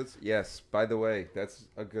let's. Yes, by the way, that's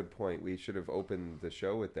a good point. We should have opened the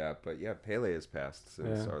show with that, but yeah, Pele has passed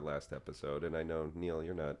since our last episode, and I know Neil,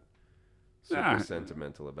 you're not super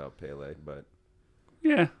sentimental about Pele, but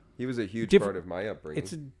Yeah, he was a huge part of my upbringing.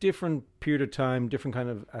 It's a different period of time, different kind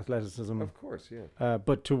of athleticism. Of course, yeah.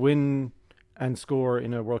 But to win and score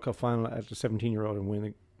in a World Cup final as a 17-year-old and win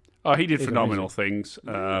it. Oh, he did It's phenomenal amazing. things,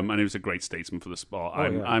 and he was a great statesman for the sport.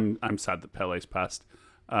 Oh, I'm sad that Pele's passed.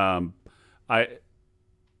 The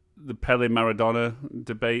Pele Maradona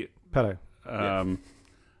debate. Pele.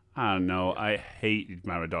 I don't know. I hated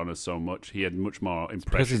Maradona so much. He had much more Because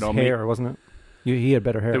impression his on hair, me. wasn't it? He had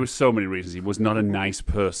better hair. There was so many reasons. He was not a nice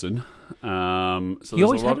person. So he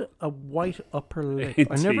always had a white upper lip.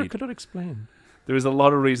 I never Indeed. could explain. There was a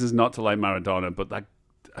lot of reasons not to like Maradona, but that.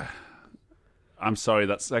 I'm sorry,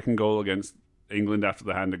 that second goal against England after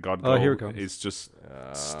the hand of God goal here it comes. is just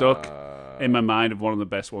stuck in my mind of one of the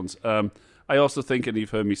best ones. I also think, and you've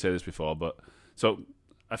heard me say this before, but so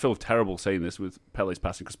I feel terrible saying this with Pele's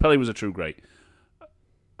passing because Pele was a true great.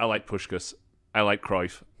 I like Puskás. I like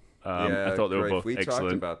Cruyff. I thought they were Cruyff, both we excellent.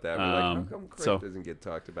 talked about that. We're like, how come Cruyff doesn't get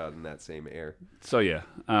talked about in that same air? So yeah,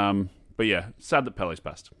 but yeah, sad that Pele's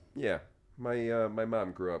passed. Yeah. My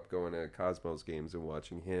mom grew up going to Cosmos games and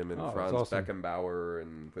watching him and Franz awesome. Beckenbauer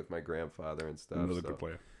and with my grandfather and stuff. Another good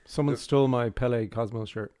player. Someone stole my Pele Cosmos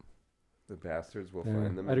shirt. The bastards will Yeah.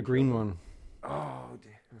 find them. I had a and green kill one. them. Oh,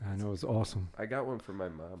 damn. I know, it was awesome. I got one from my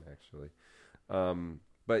mom, actually.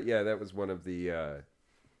 But yeah, that was one of the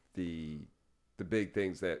big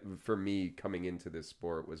things that for me coming into this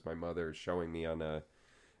sport was my mother showing me on it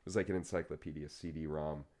was like an encyclopedia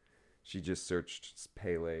CD-ROM. She just searched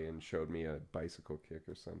Pele and showed me a bicycle kick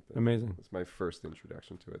or something. Amazing. It was my first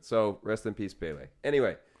introduction to it. So rest in peace, Pele.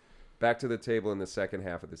 Anyway, back to the table in the second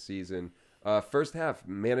half of the season. First half,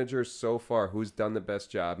 managers so far, who's done the best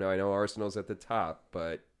job? Now, I know Arsenal's at the top,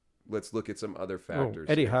 but let's look at some other factors.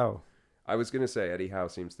 Eddie here. Howe. I was going to say Eddie Howe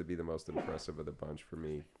seems to be the most impressive of the bunch for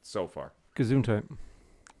me so far. Gesundheit.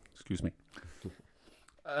 Excuse me.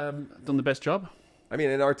 Done the best job. I mean,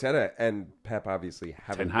 and Arteta and Pep obviously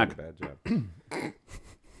haven't done a bad job.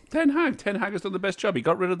 Ten Hag has done the best job. He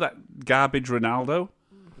got rid of that garbage Ronaldo.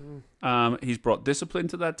 He's brought discipline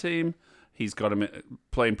to that team. He's got him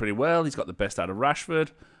playing pretty well. He's got the best out of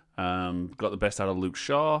Rashford. Got the best out of Luke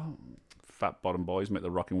Shaw. Fat bottom boys make the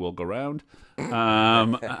rocking world go round.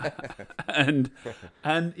 And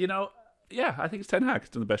you know, yeah, I think it's Ten Hag. He's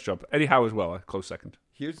done the best job. Eddie Howe as well, a close second.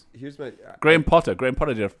 Here's my Graham Potter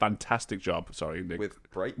did a fantastic job. Sorry, Nick.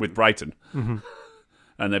 with Brighton. With Brighton, and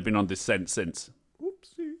they've been on descent since.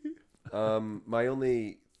 Oopsie. My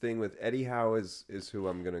only thing with Eddie Howe is who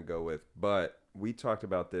I'm gonna go with, but we talked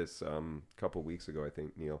about this a couple weeks ago, I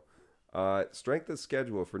think, Neil. Strength of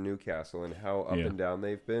schedule for Newcastle and how up and down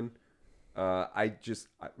they've been. I just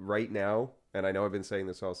right now, and I know I've been saying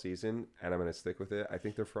this all season, and I'm gonna stick with it. I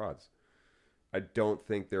think they're frauds. I don't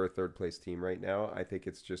think they're a third place team right now. I think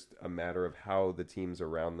it's just a matter of how the teams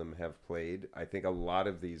around them have played. I think a lot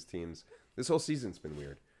of these teams, this whole season's been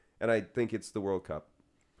weird. And I think it's the World Cup.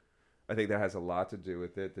 I think that has a lot to do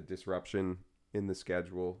with it. The disruption in the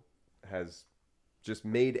schedule has just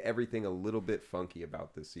made everything a little bit funky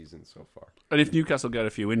about this season so far. And if Newcastle get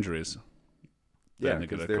a few injuries, yeah,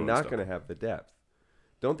 because they're not going to have the depth.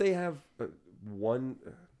 Don't they have one...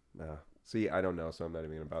 See, I don't know, so I'm not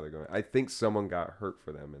even going to bother going. I think someone got hurt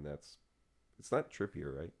for them, and it's not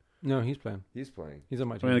Trippier, right? No, he's playing. He's playing. He's on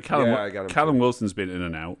my I team. mean, I got him Callum too. Wilson's been in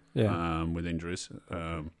and out Yeah. with injuries,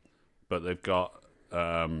 but they've got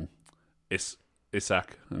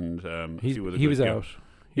Isak and a few other he was good- out.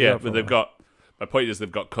 Yeah, out for but a they've while. got. My point is they've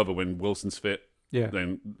got cover when Wilson's fit. Yeah.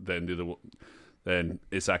 Then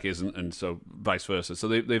Isak isn't, and so vice versa. So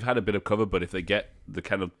they've had a bit of cover, but if they get the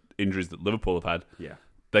kind of injuries that Liverpool have had, Yeah.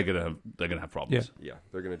 they're gonna have problems. Yeah,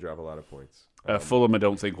 they're going to drop a lot of points. Fulham, I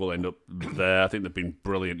don't think will end up there. I think they've been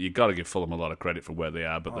brilliant. You got to give Fulham a lot of credit for where they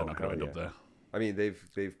are, but they're not going to end up there. I mean,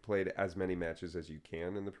 they've played as many matches as you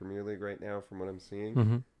can in the Premier League right now, from what I'm seeing.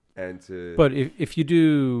 Mm-hmm. And But if you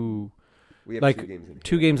do we have like 2 games in hand.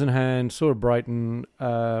 2 games in hand, so are Brighton.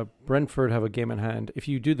 Brentford have a game in hand. If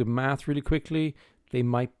you do the math really quickly, they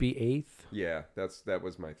might be 8th. Yeah, that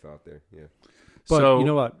was my thought there. Yeah. But So, you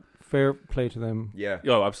know what? Fair play to them. Yeah.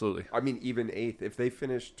 Oh, absolutely. I mean, even 8th, if they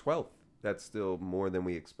finish 12th, that's still more than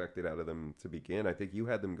we expected out of them to begin. I think you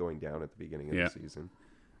had them going down at the beginning of the season.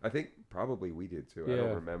 I think probably we did too. I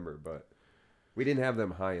don't remember, but we didn't have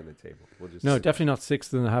them high in the table. No, definitely not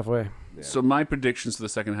 6th in the halfway. Yeah. So my predictions for the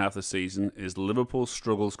second half of the season is Liverpool's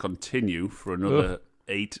struggles continue for another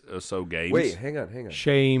 8 or so games. Wait, hang on.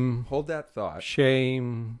 Shame. Hold that thought.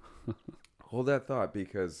 Shame. Hold that thought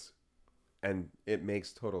because, and it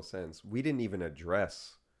makes total sense, we didn't even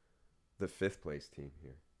address the 5th place team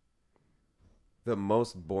here. The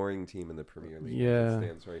most boring team in the Premier League as it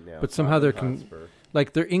stands right now. But somehow they're Hotspur.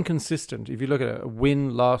 they're inconsistent. If you look at it, a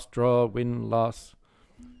win, loss, draw, win, loss.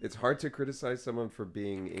 It's hard to criticize someone for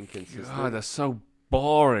being inconsistent. God, they're so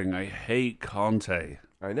boring. I hate Conte.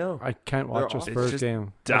 I know. I can't watch a They're Spurs just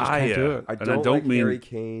game. dire. I just can't do it. I And don't like mean Harry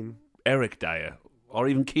Kane. Eric Dyer or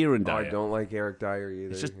even Kieran Dyer. I don't like Eric Dyer either.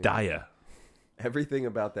 It's just Dyer. Everything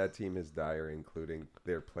about that team is dire, including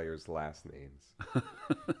their players' last names.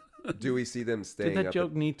 Do we see them staying Did that up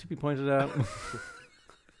joke need to be pointed out?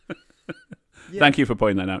 Yeah. Thank you for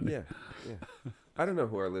pointing that out, Nick. Yeah. I don't know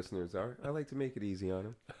who our listeners are. I like to make it easy on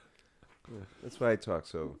them. Yeah, that's why I talk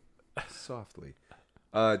so softly.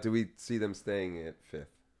 Do we see them staying at 5th?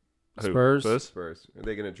 Who? Spurs? Spurs. Are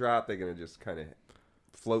they going to drop? They're going to just kind of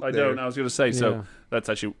float I there? don't. I was going to say, so that's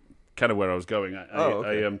actually kind of where I was going.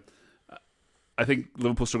 Okay. I think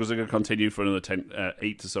Liverpool struggles are going to continue for another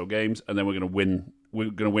 8 or so games, and then we're going to win. We're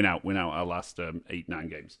going to win out our last 8-9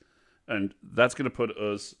 games, and that's going to put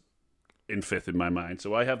us in 5th in my mind.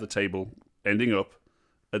 So I have the table ending up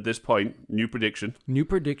at this point. New prediction: New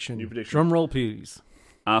prediction. New prediction. Drum roll, please.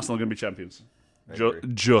 Arsenal are going to be champions. I agree.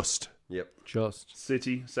 Just. Yep. Just.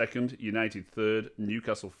 City 2nd, United 3rd,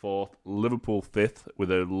 Newcastle 4th, Liverpool 5th with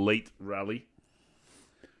a late rally.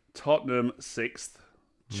 Tottenham 6th,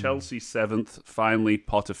 Chelsea 7th. Finally,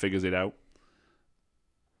 Potter figures it out.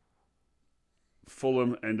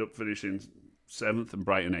 Fulham end up finishing 7th and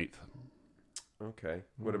Brighton 8th. Okay.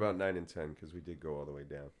 What about 9 and 10? Because we did go all the way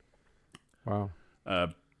down. Wow.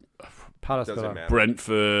 Palace doesn't matter.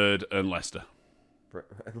 Brentford and Leicester.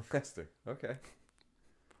 Leicester. Okay.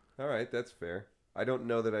 All right, that's fair. I don't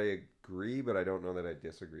know that I agree, but I don't know that I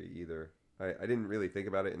disagree either. I didn't really think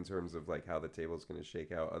about it in terms of like how the table is going to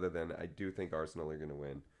shake out, other than I do think Arsenal are going to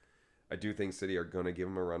win. I do think City are going to give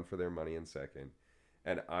them a run for their money in second.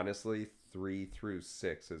 And honestly, 3 through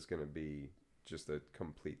 6 is going to be just a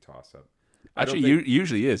complete toss-up. Actually,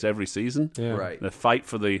 usually is every season. Yeah. Right. The fight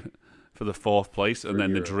for the 4th place, and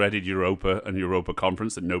then the dreaded Europa and Europa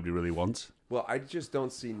Conference that nobody really wants. Well, I just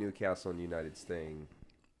don't see Newcastle and United staying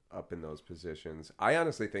up in those positions. I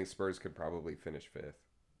honestly think Spurs could probably finish 5th.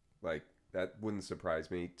 Like, that wouldn't surprise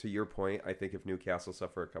me. To your point, I think if Newcastle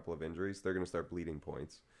suffer a couple of injuries, they're going to start bleeding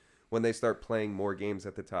points when they start playing more games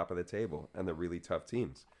at the top of the table and the really tough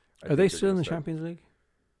teams. Are they still in the Champions League?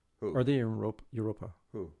 Who? Or are they in Europa?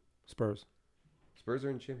 Who? Spurs. Spurs are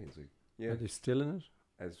in Champions League. Yeah. Are they still in it?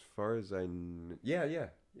 As far as I yeah.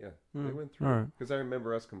 They went through Right. because I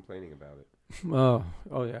remember us complaining about it. Oh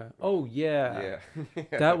yeah. Yeah.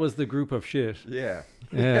 That was the group of shit. Yeah.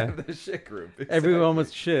 Yeah. The shit group. Exactly. Everyone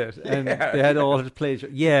was shit, and Yeah. they had all to play.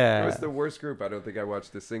 Yeah. It was the worst group. I don't think I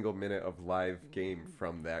watched a single minute of live game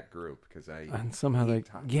from that group because and somehow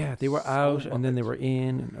they were so out, and then they much. were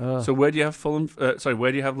in. And, So where do you have Fulham?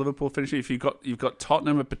 Where do you have Liverpool finishing? If you've got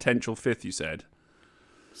Tottenham a potential 5th, you said.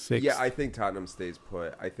 6th. Yeah, I think Tottenham stays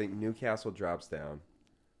put. I think Newcastle drops down.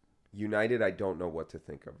 United, I don't know what to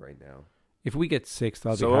think of right now. If we get 6th,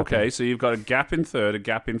 I'll be So happy. okay, so you've got a gap in 3rd, a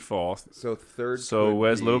gap in 4th. So 3rd. So could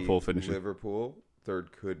where's be Liverpool finishing? Liverpool.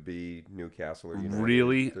 3rd could be Newcastle or United.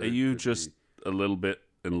 Really? Third Are you could just be... a little bit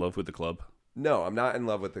in love with the club? No, I'm not in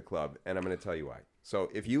love with the club, and I'm going to tell you why. So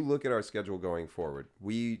if you look at our schedule going forward,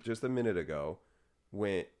 we just a minute ago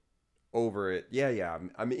went over it. Yeah,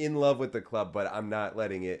 I'm in love with the club, but I'm not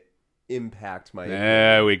letting it impact my.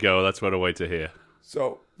 There we go. That's what I wait to hear.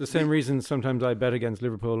 So The same reason sometimes I bet against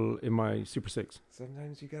Liverpool in my Super 6.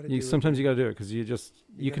 sometimes you got to do Sometimes you got to do it because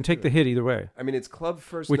you can take the hit either way. I mean, it's club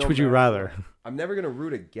first. Which no would you matter rather? what. I'm never going to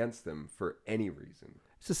root against them for any reason.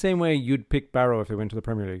 It's the same way you'd pick Barrow if they went to the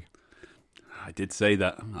Premier League. I did say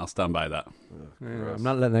that. I'll stand by that. Ugh, Yeah, gross. I'm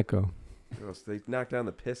not letting that go. Gross. They knocked down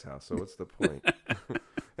the piss house, so what's the point?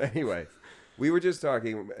 Anyway, we were just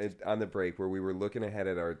talking on the break where we were looking ahead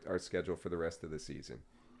at our schedule for the rest of the season.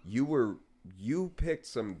 You picked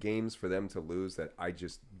some games for them to lose that I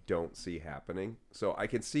just don't see happening. So I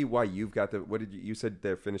can see why you've got you said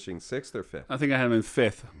they're finishing 6th or 5th? I think I had him in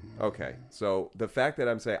 5th. Okay. So the fact that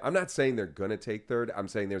I'm not saying they're going to take 3rd. I'm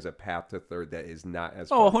saying there's a path to 3rd that is not as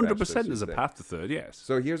Oh, far-fetched 100% as you there's a think. path to 3rd, yes.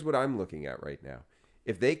 So here's what I'm looking at right now.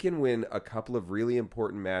 If they can win a couple of really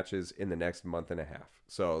important matches in the next month and a half.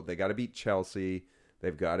 So they got to beat Chelsea.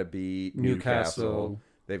 They've got to beat Newcastle.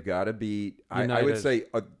 They've got to beat, I would say,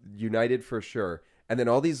 United for sure. And then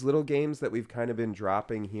all these little games that we've kind of been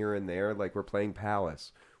dropping here and there, like we're playing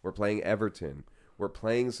Palace, we're playing Everton, we're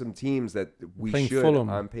playing some teams that we should Fulham.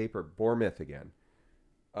 on paper. Bournemouth again.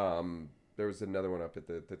 There was another one up at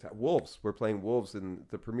the top. Wolves. We're playing Wolves in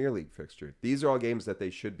the Premier League fixture. These are all games that they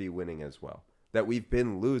should be winning as well, that we've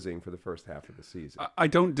been losing for the first half of the season. I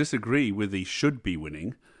don't disagree with the should be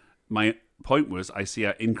winning. My point was I see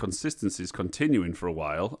our inconsistencies continuing for a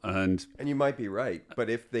while. And you might be right. But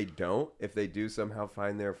if they do somehow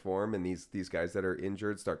find their form and these guys that are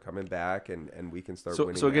injured start coming back and we can start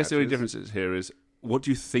winning So I guess the only matches. difference here is what do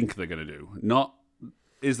you think they're going to do? Not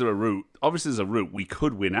is there a route? Obviously there's a route. We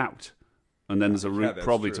could win out. And then there's a route that's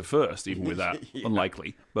probably true. to 1st, even with that. Yeah.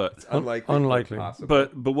 Unlikely. But It's unlikely. Unlikely. But possible.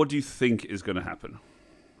 but what do you think is going to happen?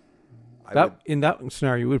 In that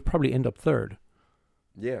scenario, we'd probably end up 3rd.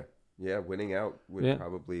 Yeah, winning out would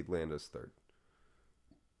probably land us 3rd.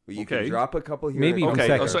 But you Okay. can drop a couple here. Maybe and even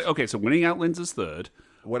there. second. So winning out lands us 3rd.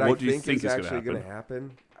 What do you think think is is actually going going to to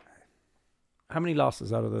happen? How many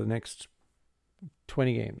losses out of the next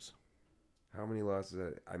 20 games? How many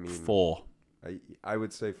losses? I mean, 4. I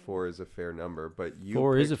would say 4 is a fair number, but you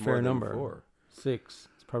 4 is a picked fair more than number. 4. 6.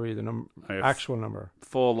 It's probably the I have actual number.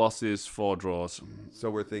 4 losses, 4 draws. So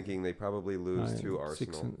we're thinking they probably lose to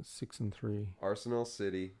Arsenal. 6 and 3. Arsenal,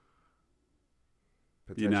 City,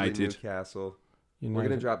 potentially United. Newcastle. United. We're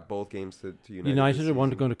going to drop both games to United. United this are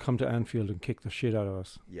season. going to come to Anfield and kick the shit out of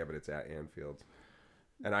us. Yeah, but it's at Anfield.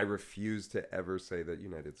 And I refuse to ever say that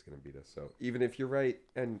United's going to beat us. So even if you're right,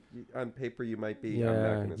 and on paper you might be, I'm not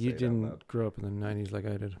Yeah, going to say you it out didn't loud. grow up in the 90s like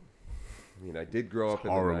I did. I mean, I did grow up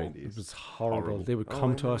horrible. in the 90s. It was horrible. Horrible. They would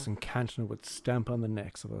come to us, and Cantona would stamp on the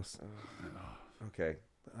necks of us. Okay,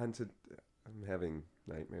 I'm having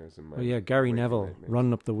nightmares in my. Oh yeah, Gary waking Neville nightmares.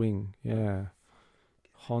 running up the wing. Yeah,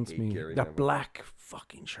 haunts hate me. Gary That Neville. black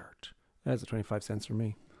fucking shirt. That's a 25 cents for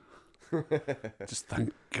me. Just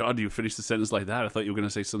thank God you finished the sentence like that. I thought you were going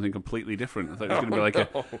to say something completely different. I thought it was going to be like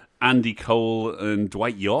a Andy Cole and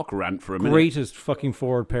Dwight York rant for a minute. Greatest fucking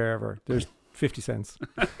forward pair ever. There's 50 cents.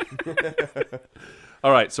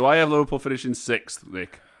 All right, so I have Liverpool finishing 6th,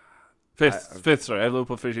 Nick. Fifth, sorry. I have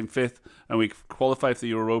Liverpool finishing 5th, and we qualify for the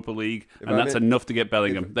Europa League, and that's enough to get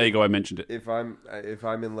Bellingham. There you go, I mentioned it. If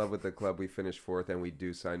I'm in love with the club, we finish 4th, and we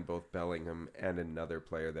do sign both Bellingham and another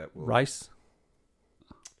player that will. Rice?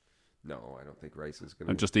 No, I don't think Rice is going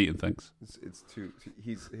I'm to. just eating, thanks. It's too.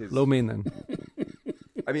 He's his. Low main then.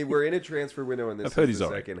 I mean, we're in a transfer window, and this I've heard is he's the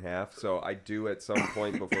all right. second half. So I do, at some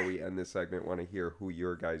point before we end this segment, want to hear who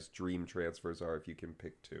your guys' dream transfers are, if you can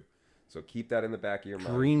pick 2. So keep that in the back of your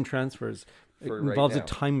mind. Dream transfers. It For right involves a now.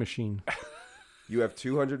 time machine. You have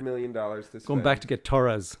 $200 million to spend. Going back to get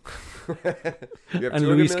Torres. You have and $200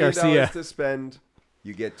 Luis million Garcia. to spend.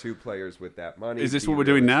 You get 2 players with that money. Is this Be what we're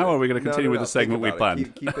doing now, realistic. or are we going to continue with the Think segment we about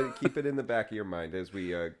it. planned? Keep it in the back of your mind as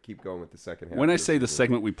we keep going with the second half. When I of say the season.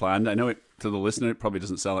 segment we planned, I know it to the listener, it probably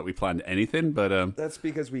doesn't sound like we planned anything, but That's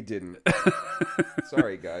because we didn't.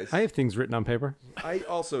 Sorry, guys. I have things written on paper. I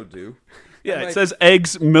also do. yeah, And it says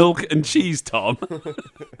eggs, milk, and cheese, Tom.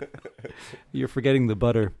 You're forgetting the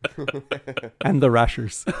butter. And the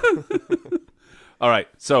rashers. All right,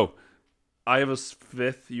 so I have us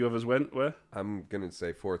 5th. You have us where? I'm going to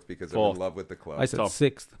say 4th because I'm 4th. in love with the club. I said Top.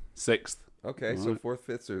 6th. 6th. Okay, so 4th,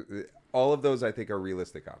 5th, are, all of those I think are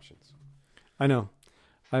realistic options. I know.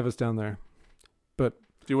 I have us down there. But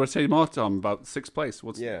Do you want to say more, Tom, about 6th place?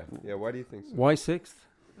 Yeah. Why do you think so? why 6th?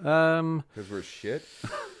 Because we're shit?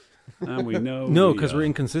 And we know. No, because we're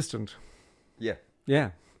inconsistent. Yeah.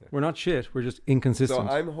 Yeah. We're not shit. We're just So inconsistent.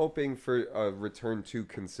 I'm hoping for a return to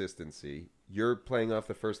consistency. You're playing off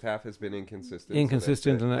the first half has been inconsistent.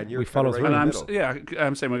 Inconsistent, so that's it. and you're we follow kinda through. right And in the middle.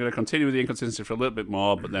 I'm saying we're going to continue with the inconsistency for a little bit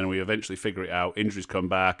more, but then we eventually figure it out. Injuries come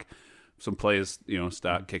back, some players,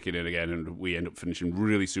 start kicking in again, and we end up finishing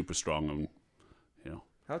really super strong. And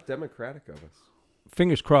How democratic of us.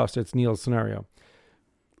 Fingers crossed it's Neil's scenario.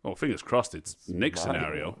 fingers crossed, it's Nick's mine.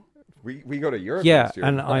 scenario. We go to Europe Yeah, next year.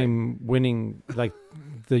 and Right. I'm winning like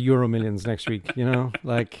the Euro Millions next week,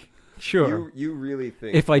 Like, sure. You really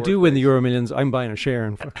think If I do fourth win the place- Euro Millions, I'm buying a share.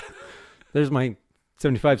 And there's my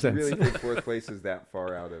 75 You cents. really think 4th place is that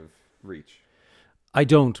far out of reach? I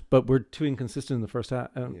don't, but we're too inconsistent in the first half.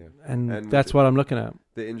 Yeah. And And that's what I'm looking at.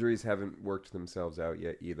 The injuries haven't worked themselves out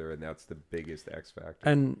yet either, and that's the biggest X factor.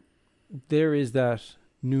 And there is that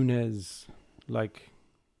Nunez,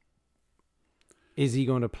 is he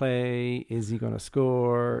going to play? Is he going to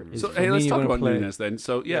score? Is So hey, let's Firmino talk gonna about play? Nunes then.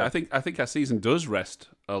 So yeah, I think our season does rest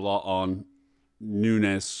a lot on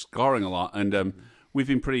Nunes scoring a lot, and we've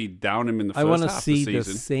been pretty down him in the first I want to half see of the the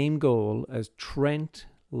season, same goal as Trent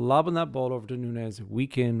lobbing that ball over to Nunez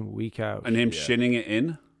week in, week out. and him shinning it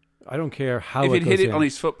in. I don't care how If it he'd hit goes it in. on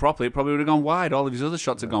his foot properly, it probably would have gone wide. All of his other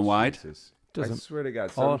shots have gone wide. Jesus. I Doesn't- swear to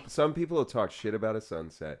God, all- some people will talk shit about a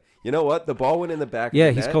sunset. You know what? The ball went in the back. Yeah,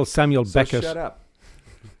 of the he's net, called Samuel so Beckett. Shut up.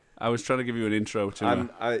 I was trying to give you an intro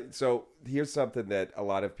to. So here's something that a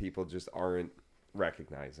lot of people just aren't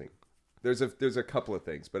recognizing. There's a couple of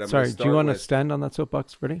things, but I'm Sorry, gonna do you want to with, stand on that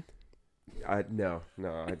soapbox, Freddie? No,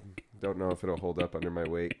 I don't know if it'll hold up under my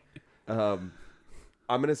weight. I'm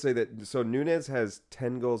gonna say that. So Nunez has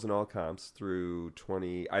 10 goals in all comps through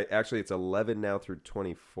 20. It's 11 now through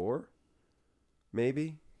 24.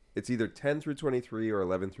 Maybe it's either 10 through 23 or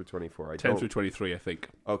 11 through 24. 10 through 23, I think.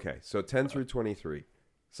 Okay, so 10 through 23.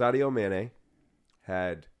 Sadio Mane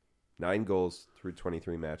had 9 goals through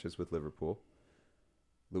 23 matches with Liverpool.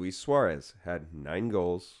 Luis Suarez had 9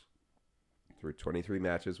 goals through 23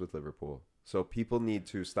 matches with Liverpool. So people need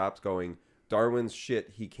to stop going, Darwin's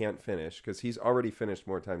shit, he can't finish, because he's already finished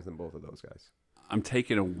more times than both of those guys. I'm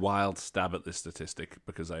taking a wild stab at this statistic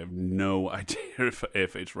because I have no idea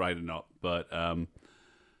if it's right or not. But I'm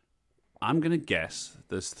going to guess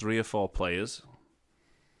there's 3 or 4 players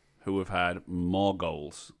who have had more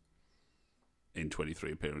goals in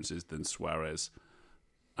 23 appearances than Suarez,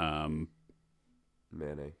 Mane.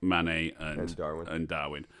 Mane, And Darwin. And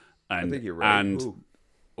I think you're right. And, Who?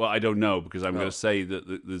 well, I don't know because I'm Oh. going to say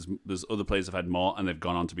that there's other players have had more and they've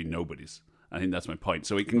gone on to be nobodies. I think that's my point.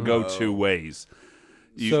 So it can go 2 ways.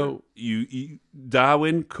 You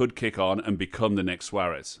Darwin could kick on and become the next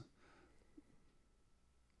Suarez.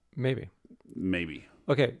 Maybe. Maybe.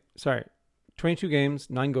 Okay, sorry. 22 games,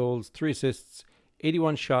 9 goals, 3 assists,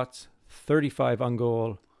 81 shots, 35 on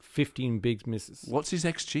goal, 15 big misses. What's his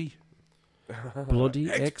XG?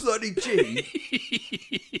 Bloody X bloody G.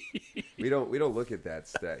 We don't look at that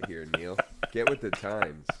stat here, Neil. Get with the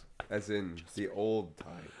times, as in the old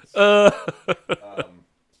times.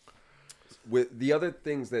 With the other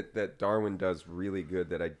things that Darwin does really good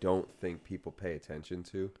that I don't think people pay attention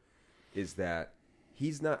to is that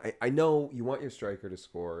he's not. I know you want your striker to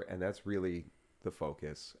score, and that's really the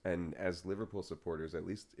focus. And as Liverpool supporters, at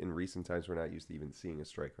least in recent times, we're not used to even seeing a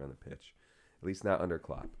striker on the pitch, at least not under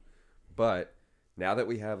Klopp. But now that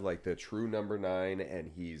we have like the true number 9,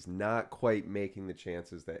 and he's not quite making the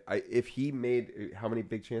chances that if he made, how many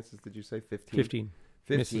big chances did you say? 15.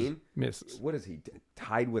 15 misses. What is he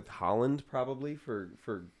tied with Holland probably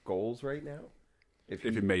for goals right now? If he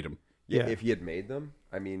made them, yeah. If he had made them,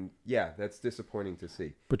 I mean, yeah, that's disappointing to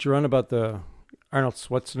see. But you're on about the Arnold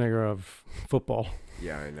Schwarzenegger of football.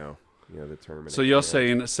 Yeah, I know. The Terminator. So you're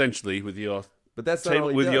saying essentially with your but that's not all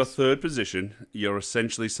he does. your third position, you're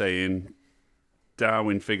essentially saying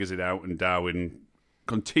Darwin figures it out, and Darwin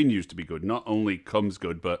continues to be good. Not only comes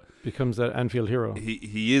good, but becomes that Anfield hero.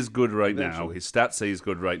 He is good right Eventually. now. His stats say he's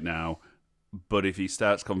good right now. But if he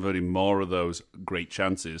starts converting more of those great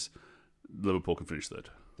chances, Liverpool can finish third.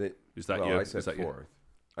 Is that I said fourth.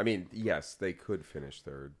 I mean, yes, they could finish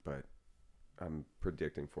third, but I'm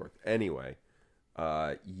predicting fourth. Anyway,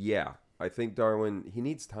 yeah, I think Darwin, he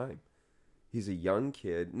needs time. He's a young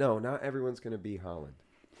kid. No, not everyone's going to be Holland.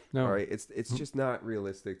 No. All right, it's just not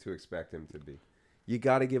realistic to expect him to be. You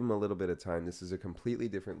got to give him a little bit of time. This is a completely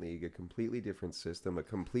different league, a completely different system, a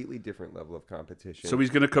completely different level of competition. So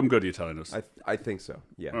he's going to come good, you're telling us? I think so,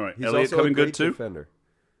 yeah. All right, He's Elliot also coming a great good too? defender.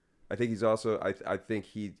 I think he's also, I think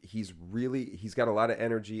he's got a lot of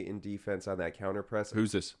energy in defense on that counter press.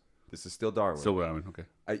 Who's this? This is still Darwin. Still Darwin, okay.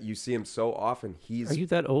 You see him so often. Are you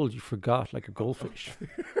that old? You forgot like a goldfish.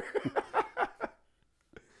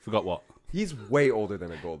 Forgot what? He's way older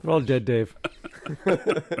than a goldfish. We're all dead, Dave.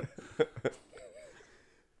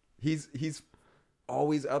 He's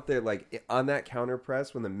always up there, like on that counter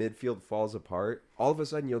press when the midfield falls apart. All of a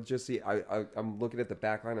sudden, you'll just see. I'm looking at the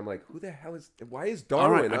back line. I'm like, who the hell is? Why is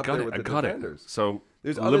Darwin up there with the defenders? So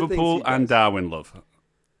There's Liverpool and Darwin love.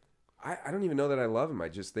 I don't even know that I love him. I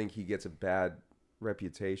just think he gets a bad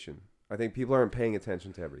reputation. I think people aren't paying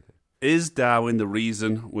attention to everything. Is Darwin the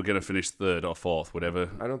reason we're going to finish third or fourth, whatever?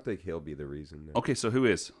 I don't think he'll be the reason. No. Okay, so who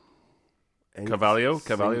is? And Carvalho?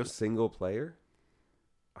 Single player?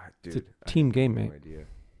 Dude, it's a team game, no mate. idea.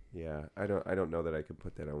 Yeah, I don't know that I could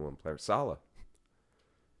put that on one player. Salah.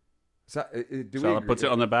 Salah puts it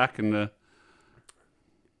on the back and...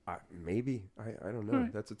 maybe. I don't know.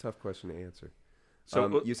 Right. That's a tough question to answer.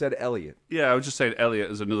 So you said Elliot. Yeah, I was just saying Elliot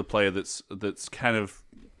is another player that's kind of...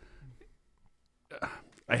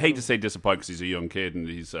 I hate to say disappointed because he's a young kid and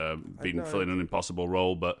he's been filling an impossible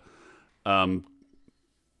role, but You're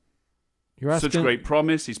asking... such great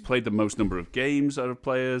promise. He's played the most number of games out of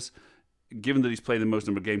players. Given that he's played the most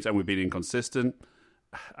number of games and we've been inconsistent,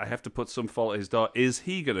 I have to put some fault at his door. Is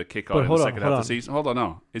he going to kick on in the second half of the season? Hold on,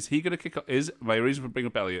 no. Is he going to kick on? My reason for bringing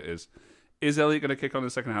up Elliot is Elliot going to kick on in the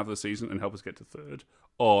second half of the season and help us get to third?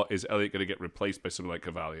 Or is Elliot going to get replaced by someone like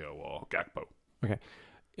Carvalho or Gakpo? Okay.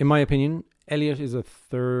 In my opinion, Elliot is a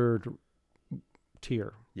third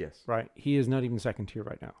tier. Yes. Right. He is not even second tier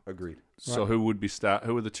right now. Agreed. So who would be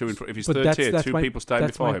who are the two in front? If he's But third tier, two people starting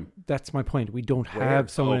before him. That's my point. We don't have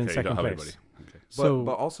someone in second place. Okay.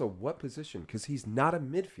 But also, what position? Because he's not a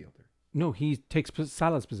midfielder. No, he takes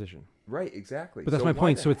Salah's position. Right, exactly. But that's my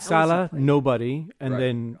point. So it's Salah, nobody, and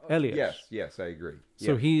then Elliot. Yes, I agree.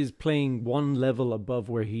 So he's playing one level above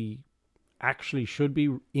where he actually should be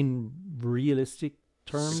in realistic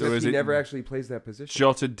terms. So he never actually plays that position.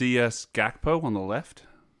 Jota, Diaz, Gakpo on the left?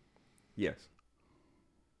 Yes.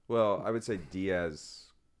 Well, I would say Diaz,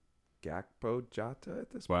 Gakpo, Jota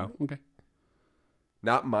at this point. Wow, okay.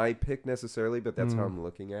 Not my pick necessarily, but that's how I'm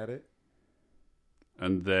looking at it.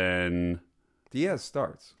 And then Diaz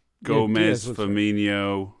starts. Gomez,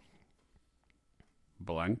 Firmino,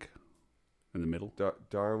 Blank in the middle.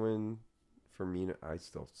 Darwin, Firmino. I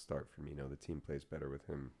still start Firmino. The team plays better with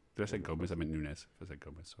him. Did I say Gomez? I meant Nunes. If I said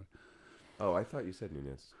Gomez, sorry. Oh, I thought you said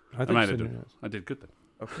Nunes. I think so, Nunes. I did good then.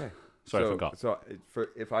 Okay. Sorry, I forgot. So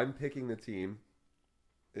if I'm picking the team,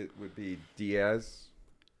 it would be Diaz,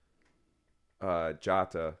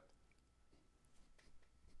 Jota,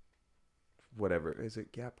 whatever. Is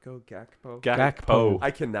it Gakpo. I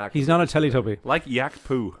cannot. He's not a Teletubby. Like Yak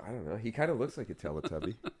Poo. I don't know. He kind of looks like a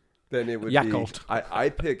Teletubby. Then it would Yakult. be. I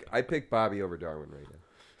pick Bobby over Darwin right now.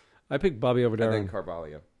 I pick Bobby over Darwin. And then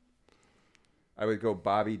Carvalho. I would go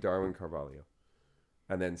Bobby, Darwin, Carvalho.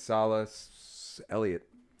 And then Salah, Elliot.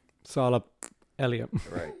 Salah, Elliot.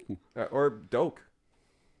 Right. Or Doak.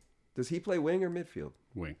 Does he play wing or midfield?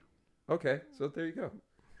 Wing. Okay, so there you go.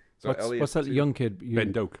 So What's that young kid?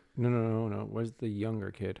 Ben Doak. No. Where's the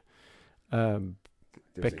younger kid?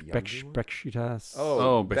 Beşiktaş.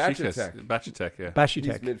 Oh, Beşiktaş. Beşiktaş, yeah. He's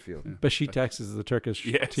Beşiktaş. midfield. Beşiktaş is the Turkish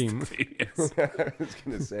team. Yes. I was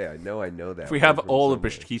going to say, I know that. If we have one from all of somewhere.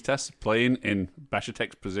 Beşiktaş playing in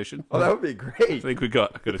Beşiktaş's position, Oh, that would be I great. think we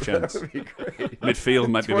got a chance. That would be great. Midfield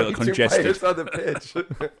might be a little 22 congested. players on the pitch.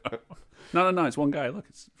 No, it's one guy. Look,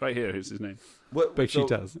 it's right here. Here's his name.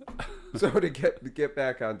 Beşiktaş. So to get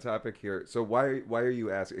back on topic here, so why are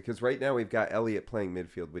you asking? Because right now we've got Elliot playing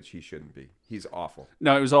midfield, which he shouldn't be. He's awful.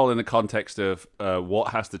 No, it was all in the context of what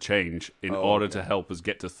has to change in order to help us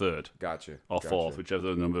get to third Gotcha. or fourth, whichever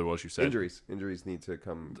the number was you said. Injuries need to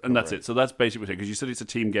come. And that's right. it. So that's basically because you said it's a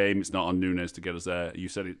team game. It's not on Nunes to get us there. You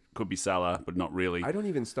said it could be Salah, but not really. I don't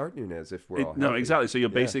even start Nunes if we're all No, healthy. exactly. So you're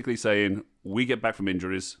basically saying we get back from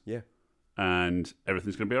injuries, Yeah. and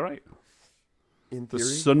everything's going to be all right. In The theory.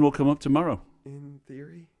 sun will come up tomorrow. In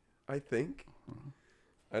theory, I think.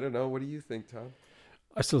 I don't know. What do you think, Tom?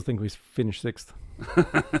 I still think we finished 6th. Let's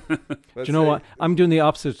Do you know say- what? I'm doing the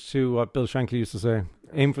opposite to what Bill Shankly used to say.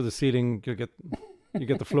 Aim for the ceiling, you get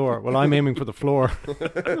the floor. Well, I'm aiming for the floor.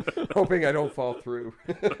 Hoping I don't fall through.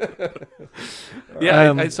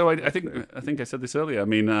 Yeah. I think I said this earlier. I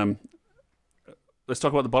mean, let's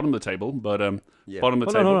talk about the bottom of the table. But Yeah. bottom of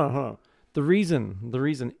the Hold table. on. The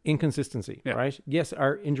reason, inconsistency, Yeah. right? Yes,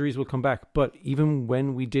 our injuries will come back, but even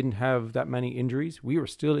when we didn't have that many injuries, we were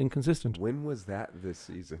still inconsistent. When was that this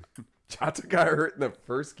season? Jota got hurt in the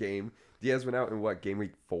first game. Diaz went out in what, game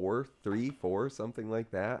week 4, 3, 4, something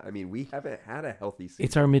like that? I mean, we haven't had a healthy season.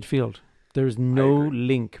 It's our midfield. There's no agree.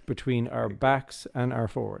 link between our backs and our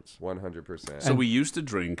forwards. 100%. So we used to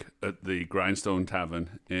drink at the Grindstone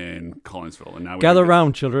Tavern in Collinsville, and now we Gather drink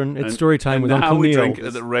round, children. It's and- story time and with now Uncle we Neil. drink at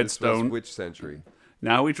the This was Redstone. which century?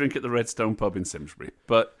 Now we drink at the Redstone pub in Simsbury.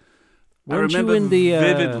 But I Weren't you remember in the,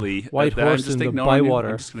 vividly White at the- I'm Horse just in the ignoring you. Bywater?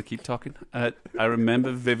 I'm just going to keep talking. I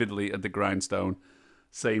remember vividly at the Grindstone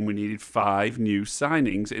saying we needed 5 new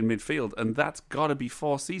signings in midfield, and that's got to be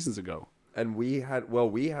 4 seasons ago. And we had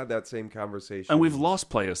that same conversation. And we've lost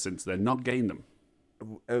players since then, not gained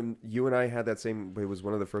them. You and I had that same. It was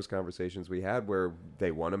one of the first conversations we had where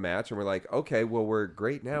they won a match, and we're like, okay, well, we're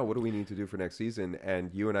great now. What do we need to do for next season?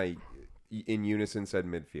 And you and I, in unison, said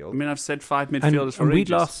midfield. I mean, I've said 5 midfielders for and we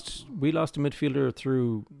ages. lost a midfielder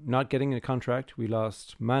through not getting a contract. We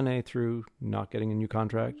lost Mane through not getting a new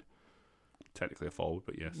contract. Technically a forward,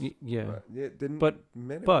 but yes. Yeah, It didn't. But-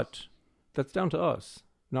 manage. but that's down to us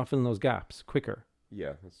not filling those gaps quicker.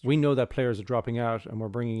 yeah, that's true. We know that players are dropping out, and we're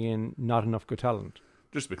bringing in not enough good talent.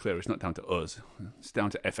 Just to be clear, it's not down to us. It's down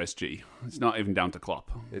to FSG. It's not even down to Klopp.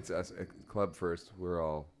 It's us, a club first. We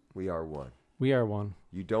are one. We are one.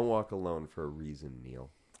 You don't walk alone for a reason, Neil.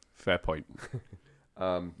 Fair point.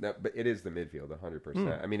 No, but it is the midfield,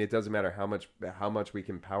 100%. I mean, it doesn't matter how much we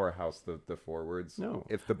can powerhouse the forwards. No.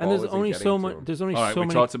 If the And ball there's isn't only getting so to much. them. There's only All right, so we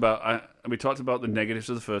many. talked about the negatives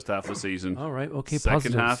of the first half of the season. All right, okay. Second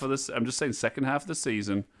positives. half of this, I'm just saying, second half of the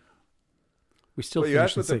season. We still Well, you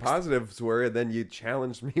finished asked in what the sixth. positives were, and then you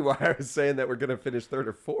challenged me while I was saying that we're going to finish 3rd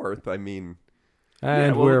or 4th. I mean,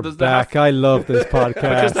 And well, we're does there back. I love this podcast.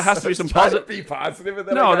 Because there has to be some try to positive. be positive, and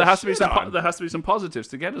then I No, got there has to be shit some. on. There has to be some positives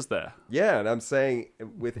to get us there. Yeah, and I'm saying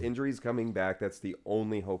with injuries coming back, that's the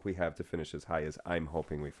only hope we have to finish as high as I'm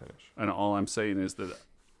hoping we finish. And all I'm saying is that I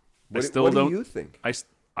What, still what don't. do you think?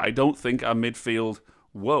 I don't think our midfield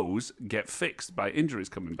woes get fixed by injuries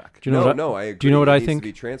coming back. Do you know what? No, I agree. Do you know what It I needs think? To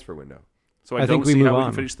be transfer window. So I I think don't we see move how we on.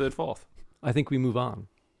 can finish 3rd, 4th. I think we move on.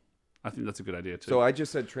 I think that's a good idea too. So I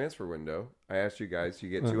just said transfer window. I asked you guys. You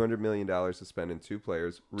get $200 million to spend in 2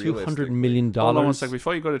 players. $200 million. Hold on one second.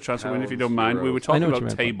 Before you go to transfer window, if you don't mind, we were Euros. talking I know what about you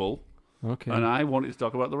meant, table, Okay. and I wanted to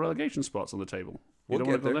talk about the relegation spots on the table. You We'll don't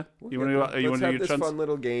get want to go there. there? We'll You get want there. to? You Let's want to have do your this fun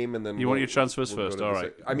little game, and then You want your transfers we'll go first, to all the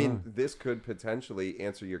right. I mean, this could potentially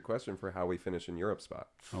answer your question for how we finish in Europe spot.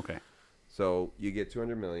 Okay. So you get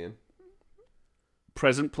 200 million.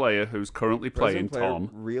 Present player who's currently playing, Present player, Tom.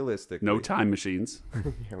 Realistically, No time machines.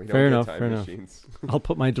 Yeah, we don't Fair get enough, time fair enough. machines. I'll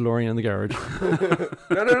put my DeLorean in the garage.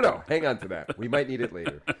 No. Hang on to that. We might need it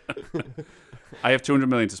later. I have 200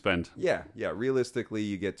 million to spend. Yeah. Realistically,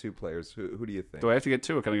 you get 2 players. Who do you think? Do I have to get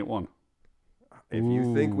 2 or can I get 1? If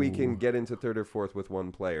you think we can get into 3rd or 4th with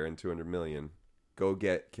 1 player and 200 million, go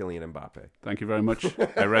get Kylian Mbappe. Thank you very much.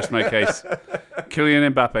 I rest my case.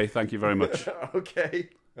 Kylian Mbappe, thank you very much.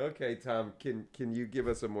 Okay, Tom. Can you give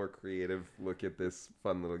us a more creative look at this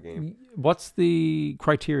fun little game? What's the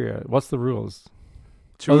criteria? What's the rules?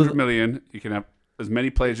 200 million, you can have as many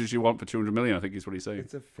players as you want for 200 million. I think is what he's saying.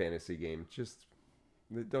 It's a fantasy game. Just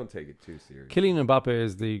don't take it too serious. Kylian Mbappe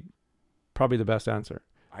is probably the best answer.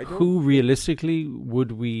 Who Who realistically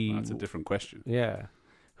would we? That's a different question. Yeah.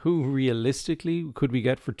 Who realistically could we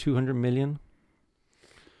get for 200 million?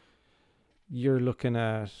 You're looking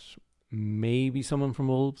at maybe someone from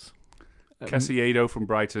Wolves. Casiedo from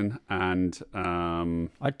Brighton and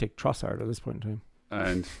I'd take Trossard at this point in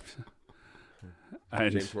time.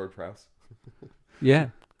 and James Ward-Prowse. Yeah,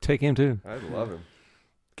 take him too. I love him.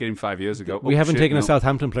 get him 5 years ago. We haven't taken a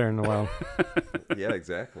Southampton player in a while. Yeah,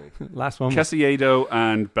 exactly. Last one. Casiedo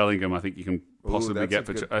and Bellingham, I think you can possibly that's get a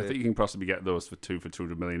for. good I pick. think you can possibly get those for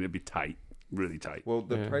 200 million. It'd be tight, really tight. Well,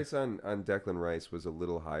 the Yeah. price on Declan Rice was a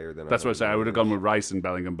little higher than That's what I say. I would have gone with Rice and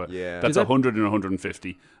Bellingham, but Yeah. that's Did that- 100 and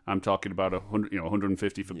 150. I'm talking about 100,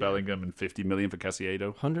 150 for Yeah. Bellingham and 50 million for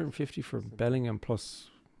Casiedo. 150 for Bellingham plus.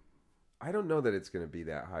 I don't know that it's going to be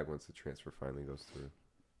that high once the transfer finally goes through.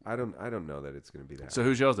 I don't know that it's going to be that So high.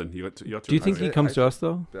 who's yours then? You got your Do you think he comes to us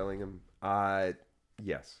though? Bellingham?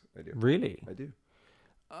 Yes, I do. Really? I do.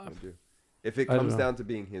 I do. If it I don't comes know. down to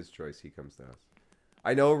being his choice, he comes to us.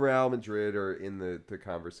 I know Real Madrid are in the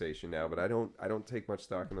conversation now, but I don't take much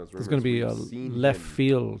stock in those rumors. There's going to be a We've seen left him.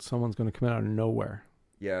 field. Someone's going to come out of nowhere.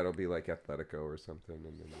 Yeah, it'll be like Atletico or something.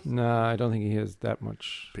 And then Nah, I don't think he has that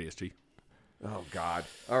much. PSG. oh God!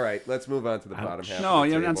 All right, let's move on to the bottom Ouch. half. No, of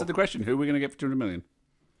you the haven't answered the table. question. Who are we going to get for 200 million?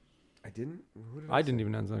 I didn't. Who did I say? didn't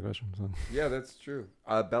even answer that question. So. Yeah, that's true.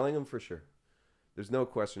 Bellingham for sure. There's no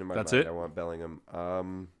question in my That's mind. it? I want Bellingham.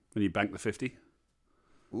 When you bank the 50?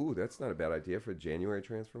 Ooh, that's not a bad idea for a January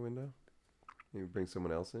transfer window. You bring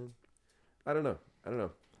someone else in. I don't know.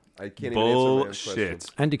 I can't even answer my own question. Bullshit.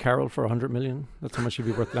 Andy Carroll for 100 million. That's how much he'd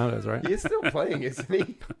be worth nowadays, right? He is still playing, isn't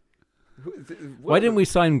he? Why didn't we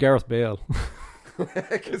sign Gareth Bale?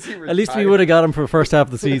 Because he At least we would have got him for the first half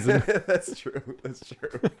of the season. That's true.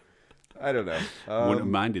 I don't know. Wouldn't have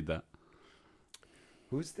minded that.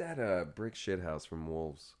 Who's that brick shithouse from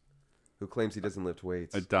Wolves who claims he doesn't lift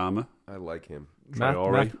weights? Adama. I like him.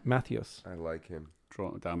 Traore. Matthews. I like him.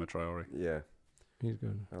 Adama Traore. Yeah, He's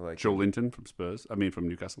good. I like Joe him. Linton from Spurs. I mean, from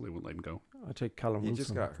Newcastle. They wouldn't let him go. I take Callum He Wilson.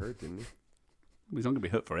 just got hurt, didn't he? He's not going to be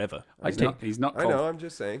hurt forever. I'd He's not I called, know. I'm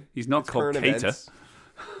just saying. He's not It's called current Keita. events.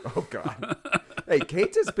 Oh God. Hey,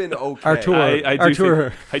 Keita's been okay. Artur. I do Artur.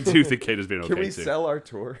 think, I do think Keita's been okay Can we too. sell our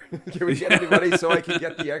tour? Can we get anybody so I can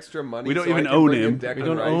get the extra money? We don't so I even can own bring in him. Declan We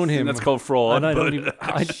don't Rice? own him. And that's called fraud. And I but don't even.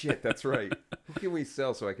 Ah, shit, that's right. Who can we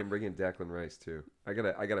sell so I can bring in Declan Rice too? I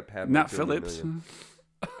gotta pad. my Nat 200 Phillips. million.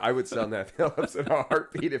 I would sell Nat Phillips in a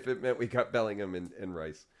heartbeat if it meant we got Bellingham and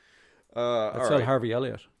Rice. I'd All sell right. Harvey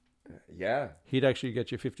Elliott. Yeah, He'd actually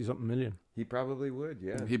get you 50-something million. he probably would.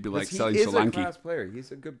 Yeah, He'd be like 'Cause selling he is Solanke. a class player.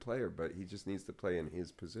 He's a good player, but he just needs to play in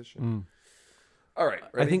his position. Mm. All right,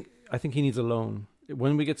 ready? I think he needs a loan.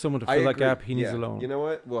 When we get someone to I fill that agree. gap, he needs Yeah. a loan. You know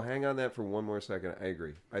what? We'll hang on that for one more second. I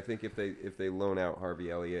agree. I think if they loan out Harvey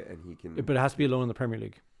Elliott and he can, But it has to be a loan in the Premier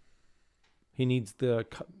League. He needs the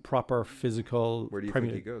proper physical where do you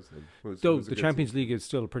Premier think he League. goes then? Who's Though a the good Champions team? League is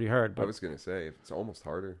still pretty hard. I But was gonna say it's almost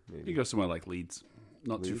harder. Maybe. He goes somewhere like Leeds.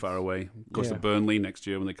 Not too Leeds? far away. Goes Yeah. to Burnley next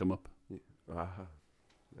year when they come up. Ah,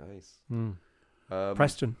 nice. Mm.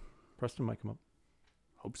 Preston. Preston might come up.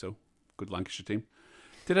 Hope so. Good Lancashire team.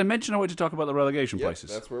 Did I mention I wanted to talk about the relegation Yep, places?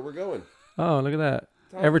 that's where we're going. Oh, look at that.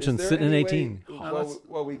 Tom, Everton's is there sitting in any 18. way, Oh,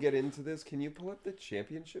 while we get into this, can you pull up the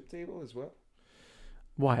championship table as well?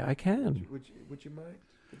 Why? I can. Would you mind?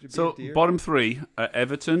 Would you be So a dear? bottom three are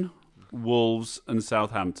Everton, Wolves, and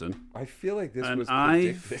Southampton. I feel like this And was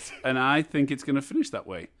I predicted. and I think it's going to finish that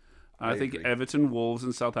way. I think agree. Everton, Wolves,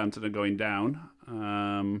 and Southampton are going down.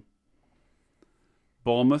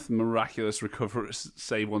 Bournemouth, miraculous recovery,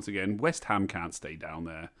 save once again. West Ham can't stay down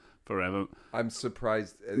there forever. I'm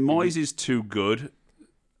surprised. Moyes is too good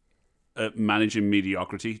at managing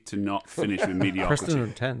mediocrity to not finish with mediocrity. Preston are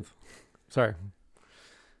 10th. Sorry.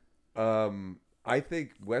 I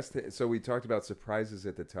think West Ham. So we talked about surprises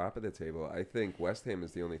at the top of the table. I think West Ham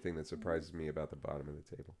is the only thing that surprises me about the bottom of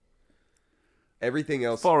the table. Everything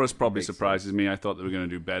else. Forest probably makes surprises sense. me. I thought they were going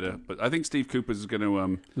to do better, but I think Steve Cooper's is going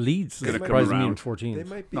to. Leeds Gonna come surprised me in around. 14th. They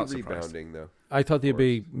might be Not surprised. rebounding though. I thought they'd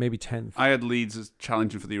be maybe 10th. I had Leeds as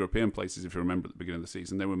challenging for the European places. If you remember at the beginning of the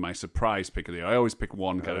season, they were my surprise pick of the year. I always pick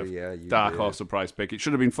one kind Oh, of yeah, you dark did. horse surprise pick. It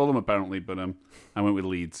should have been Fulham apparently, but I went with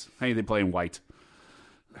Leeds. Hey, they play in white.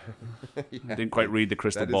 Yeah, I didn't quite read the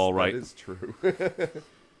crystal that is- ball right. That is true.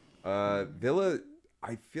 Villa.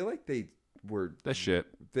 I feel like they were. That's shit.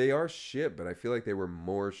 They are shit, but I feel like they were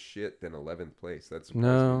more shit than 11th place. That's surprising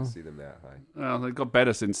No. to see them that high. Well, they got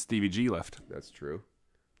better since Stevie G left. That's true.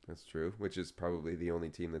 That's true. Which is probably the only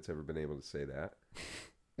team that's ever been able to say that.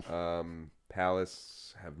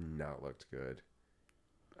 Palace have not looked good.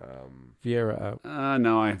 Vieira out.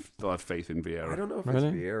 No, I still have faith in Vieira. I don't know if Really?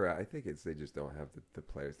 it's Vieira. I think they just don't have the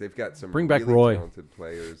players. They've got some Bring back really Roy. talented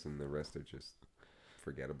players, and the rest are just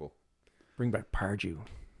forgettable. Bring back Pardew.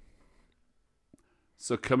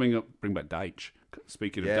 So coming up, bring back Deitch.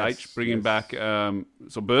 Speaking of Yes, Deitch, bringing yes. back.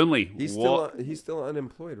 So Burnley. He's what? still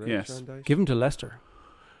unemployed, right? Yes. Sean Dyche? Give him to Leicester.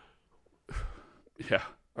 Yeah.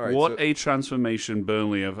 All right, What so- a transformation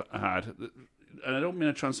Burnley have had. And I don't mean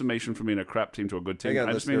a transformation from being a crap team to a good team. Hang on,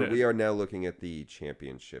 I just mean listener. We are now looking at the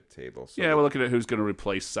championship table. So we're looking at who's going to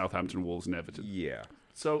replace Southampton, Wolves, and Everton. yeah.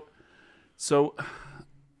 So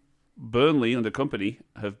Burnley under company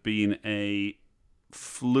have been a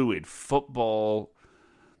fluid football,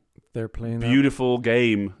 They're playing beautiful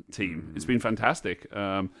game team. It's been fantastic.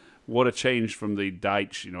 What a change from the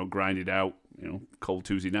Deitch, grinded out, cold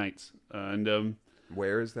Tuesday nights. And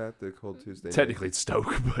Where is that? The Cold Tuesday night? technically it's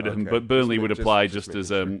Stoke, but Okay. but Burnley would Just apply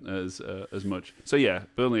making as much. So yeah,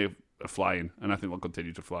 Burnley are flying, and I think they'll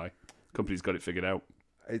continue to fly. Company's got it figured out.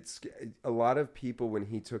 It's a lot of people when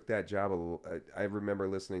he took that job. I remember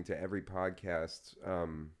listening to every podcast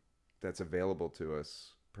that's available to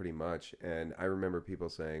us, pretty much, and I remember people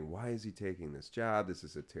saying, "Why is he taking this job? This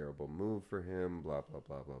is a terrible move for him." Blah blah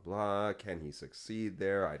blah blah blah. Can he succeed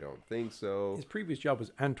there? I don't think so. His previous job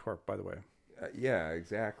was Antwerp, by the way. Yeah,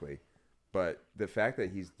 exactly. But the fact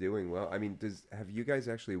that he's doing well, I mean, have you guys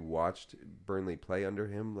actually watched Burnley play under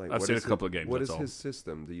him? Like, I've what seen is a couple of games, What that's is all. his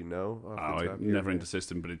system? Do you know? off the I'm top of your never head? into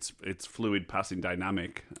system, but it's fluid passing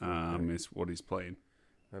dynamic is what he's playing.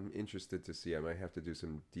 I'm interested to see. I might have to do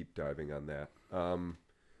some deep diving on that.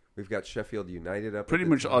 We've got Sheffield United up. Pretty at the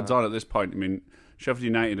much top. odds on at this point. I mean, Sheffield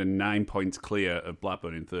United are 9 points clear of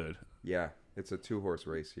Blackburn in third. Yeah, it's a 2-horse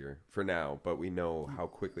race here for now, but we know how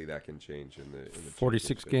quickly that can change in the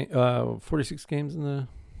 46 championship. 46 games in the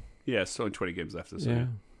Yeah, it's only 20 games left. So yeah.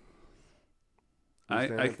 Who's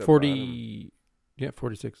down I at the 40 yeah,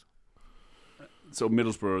 46. so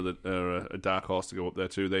Middlesbrough are a dark horse to go up there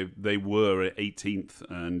too. They were at 18th,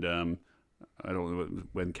 and I don't know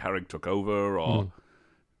when Carrick took over or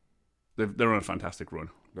they're on a fantastic run.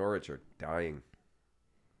 Norwich are dying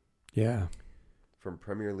Yeah. from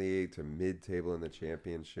Premier League to mid-table in the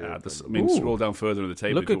championship. Ooh. Scroll down further in the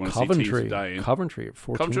table Look if you at want to see teams Coventry. dying. Coventry at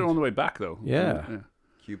 14. Coventry are on the way back though. Yeah.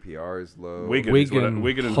 QPR is low.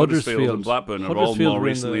 Wigan and Huddersfield and Blackburn are all more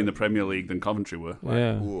recently in the Premier League than Coventry were.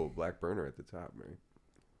 Yeah. Blackburner at the top, man.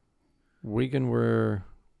 Wigan were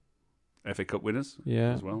FA Cup winners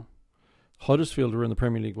as well. Huddersfield were in the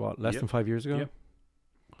Premier League less Yep. than 5 years ago? Yep.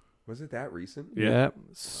 Was it that recent? Yeah.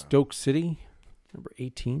 Stoke City, number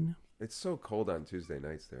 18. It's so cold on Tuesday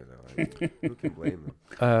nights there, though. I mean, who can blame them?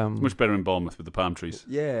 It's much better in Bournemouth with the palm trees.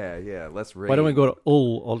 Yeah. Less rain. Why don't we go to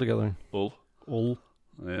Hull altogether? Hull.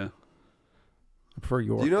 Yeah. I prefer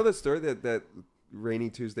York. Do you know the story that rainy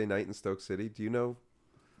Tuesday night in Stoke City? Do you know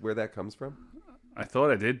where that comes from? I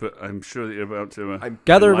thought I did, but I'm sure that you're about to.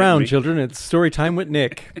 Gather enlighten around, me. children. It's story time with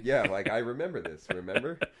Nick. Yeah, I remember this.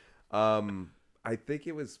 Remember? I think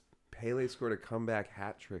it was Pele scored a comeback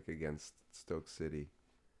hat trick against Stoke City.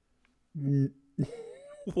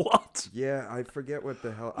 What? Yeah, I forget what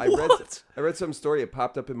the hell. What? I read some story. It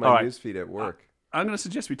popped up in my All right. newsfeed at work. I'm going to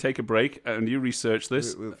suggest we take a break and you research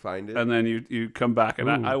this, We'll find it. and then you come back, and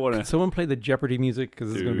I want Can to. someone play the Jeopardy music? Because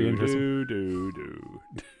this is going to be interesting.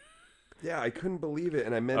 Yeah, I couldn't believe it,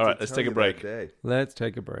 and I meant All to right, let's tell take a you break. that day. Let's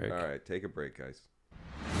take a break. All right, take a break, guys.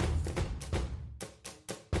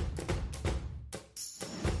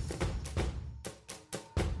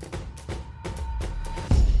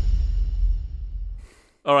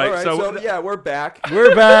 All right, so yeah, we're back.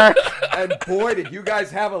 We're back. And boy, did you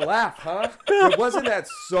guys have a laugh, huh? But wasn't that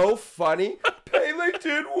so funny? Pele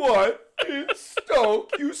did what? In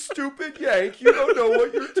Stoke, you stupid Yank. You don't know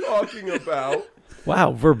what you're talking about.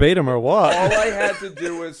 Wow, verbatim or what? All I had to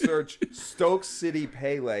do was search Stoke City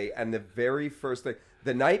Pele, and the very first thing,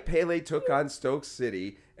 the night Pele took on Stoke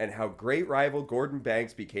City, and how great rival Gordon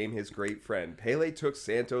Banks became his great friend. Pele took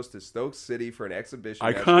Santos to Stoke City for an exhibition.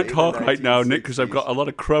 I match can't late in talk the right now, Nick, because I've 1960s. got a lot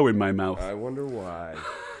of crow in my mouth. I wonder why.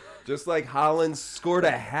 Just like Holland scored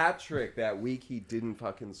a hat trick that week, he didn't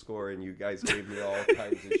fucking score, and you guys gave me all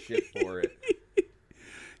kinds of shit for it.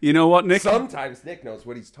 You know what, Nick? Sometimes Nick knows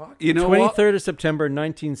what he's talking. You know what? 23rd of September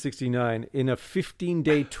 1969 in a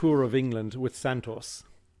 15-day tour of England with Santos.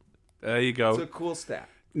 There you It's go. a cool stat.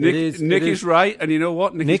 Nick, It is- Nick it is is- right, and you know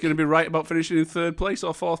what? Nick is Nick- going to be right about finishing in third place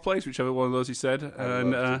or fourth place, whichever one of those he said. I'd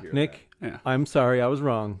And love to hear Nick, yeah. I'm sorry, I was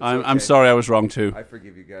wrong. I'm okay. sorry, I was wrong too. that. I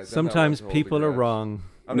forgive you guys. I'm not one Sometimes to hold a people are grudge. wrong.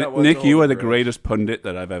 I'm not one to Nick, hold you a are the grudge. greatest pundit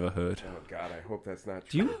that I've ever heard. Oh God, I hope that's not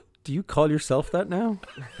Do true. you Do you call yourself that now?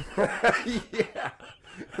 Yeah.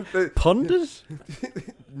 Pundit?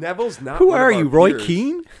 Neville's not. Who one of are our you, Roy peers.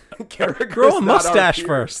 Keane? Carragher's Grow a not our mustache peer.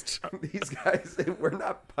 first. These guys, we're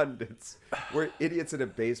not pundits. We're idiots in a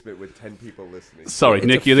basement with 10 people listening. Sorry, It's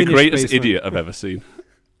Nick, a you're the Finnish greatest basement. idiot I've ever seen.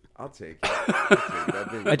 I'll take it.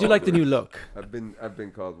 I've been I do called like the new worse. look. I've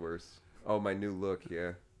been called worse. Oh, my new look.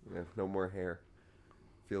 Yeah. No more hair.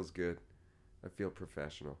 Feels good. I feel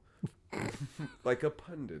professional. Like a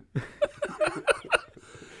pundit.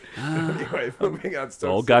 Anyway, moving on.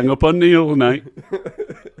 All gang up on Neil tonight.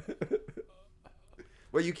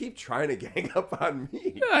 Well, you keep trying to gang up on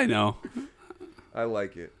me. Yeah, I know. I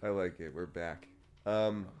like it. We're back.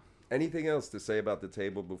 Anything else to say about the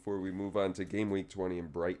table before we move on to game week 20 in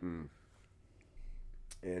Brighton?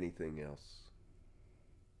 Anything else?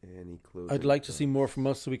 Any closing? I'd like to see more from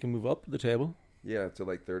us so we can move up the table. Yeah, to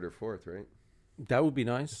like third or fourth, right? That would be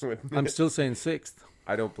nice. I'm still saying sixth.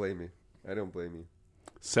 I don't blame you.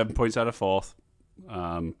 7 points out of fourth.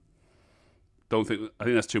 I think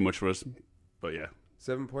that's too much for us, but yeah.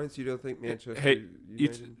 7 points. You don't think Manchester? Hey,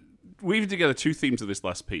 United? weaved together two themes of this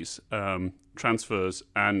last piece: transfers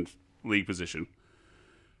and league position.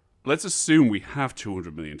 Let's assume we have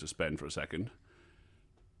 200 million to spend for a second.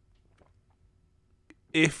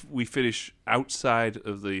 If we finish outside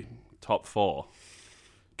of the top four,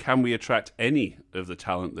 can we attract any of the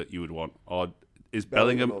talent that you would want, or is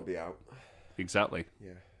Bellingham will be out. Exactly?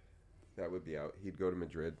 Yeah, that would be out. He'd go to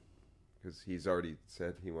Madrid because he's already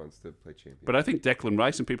said he wants to play Champions. But I think Declan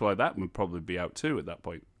Rice and people like that would probably be out too at that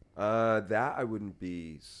point. That I wouldn't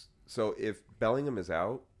be. So if Bellingham is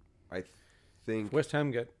out, I think If West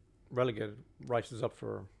Ham get relegated, Rice is up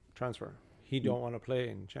for transfer. He don't want to play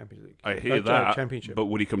in Champions League. I hear that, Championship. but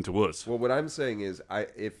would he come to us? Well, what I'm saying is,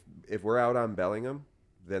 if we're out on Bellingham,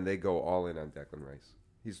 then they go all in on Declan Rice.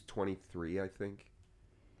 He's 23, I think.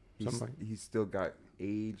 He's still got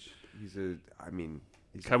age.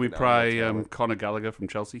 Can we pry Conor Gallagher from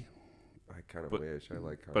Chelsea? I kind of wish. I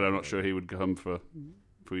like Conor But I'm not Gallagher. sure he would come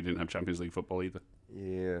if we didn't have Champions League football either.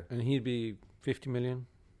 Yeah. And he'd be 50 million.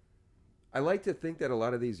 I like to think that a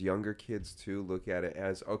lot of these younger kids, too, look at it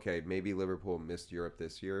as, okay, maybe Liverpool missed Europe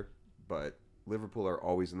this year, but Liverpool are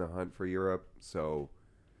always in the hunt for Europe, so...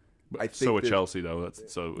 I think so are Chelsea, though.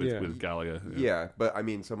 With Gallagher. Yeah, but I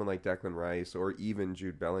mean, someone like Declan Rice or even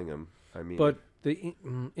Jude Bellingham. But the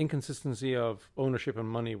inconsistency of ownership and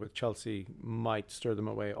money with Chelsea might stir them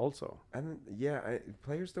away also. And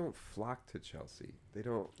players don't flock to Chelsea. They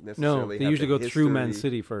don't No, necessarily. they have usually the go through Man history.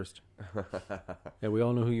 City first. Yeah, we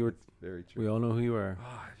all know who you were. Very true. We all know who you are.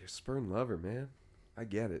 Oh, you're a Spurs lover, man. I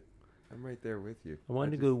get it. I'm right there with you. I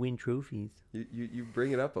wanted to go win trophies. You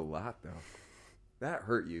bring it up a lot, though. That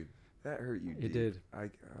hurt you. It deep. did. I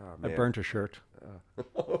I burnt a shirt.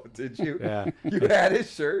 Oh, did you? Yeah. You had his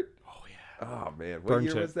shirt? Oh, yeah. Oh, man. What Burnt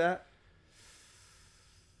year it. was that?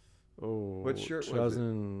 Oh, What shirt was it?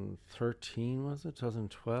 2013 was it?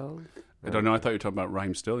 2012? I don't know. I thought you were talking about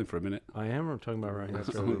Raheem Sterling for a minute. I am talking about Ryan.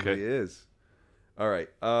 Absolutely Okay. is. All right.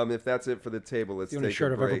 If that's it for the table, let's The only take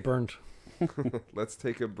shirt a I've ever break. burnt. Let's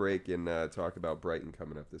take a break and talk about Brighton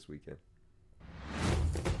coming up this weekend.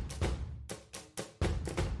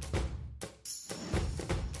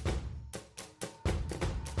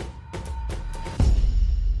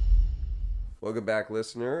 Welcome back,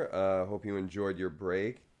 listener. Hope you enjoyed your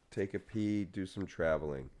break. Take a pee, do some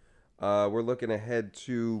traveling. We're looking ahead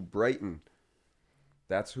to Brighton.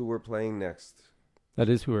 That's who we're playing next. That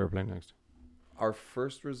is who we're playing next. Our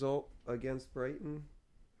first result against Brighton,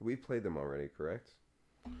 we played them already, correct?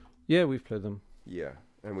 Yeah, we've played them. Yeah,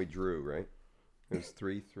 and we drew, right? It was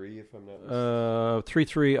 3-3, if I'm not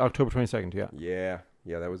mistaken. 3-3, October 22nd, yeah.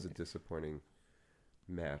 Yeah, that was a disappointing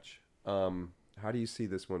match. How do you see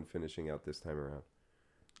this one finishing out this time around?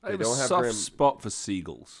 I have a soft spot for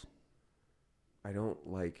Seagulls. I don't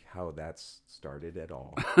like how that's started at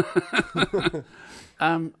all.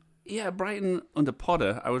 Yeah, Brighton under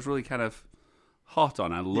Potter, I was really kind of hot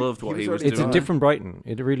on. I loved what he was It's doing. a different Brighton.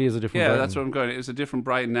 It really is a different Brighton. Yeah, that's where I'm going. It's a different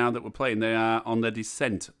Brighton now that we're playing. They are on the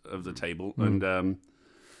descent of the table. And,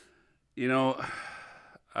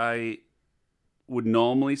 I would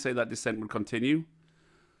normally say that descent would continue.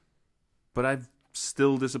 But I'm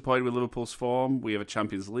still disappointed with Liverpool's form. We have a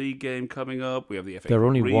Champions League game coming up. We have the FA They're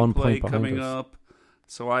only 1 point replay behind coming us. up.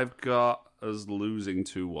 So I've got us losing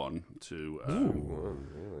 2-1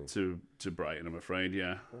 to Brighton, I'm afraid,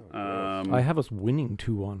 yeah. I have us winning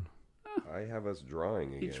 2-1. I have us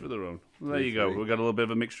drawing again. Each for their own. Well, there you go. We've got a little bit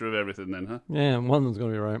of a mixture of everything then, huh? Yeah, one of them's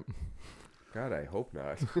going to be right. God, I hope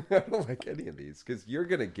not. I don't like any of these because you're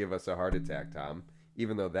going to give us a heart attack, Tom,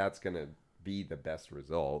 even though that's going to be the best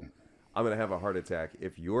result. I'm going to have a heart attack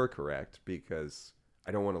if you're correct because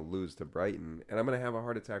I don't want to lose to Brighton. And I'm going to have a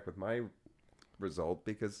heart attack with my result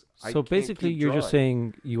because I So can't basically, keep you're drawing. just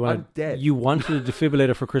saying you I'm dead. you wanted a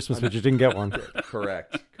defibrillator for Christmas, but you didn't get one.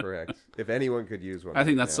 Correct. If anyone could use one. I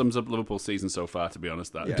think right that now. sums up Liverpool's season so far, to be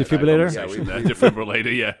honest. That Yeah, defibrillator? that conversation Yeah, there.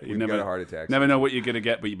 Defibrillator, yeah. You We've never, got a heart attack. never know what you're going to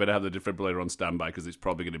get, but you better have the defibrillator on standby because it's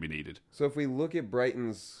probably going to be needed. So if we look at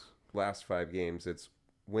Brighton's last 5 games, it's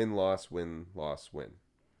win, loss, win, loss, win.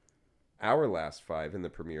 Our last 5 in the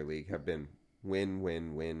Premier League have been win,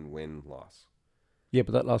 win, win, win, loss. Yeah,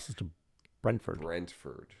 but that loss is to Brentford.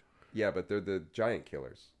 Yeah, but they're the giant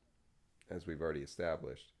killers, as we've already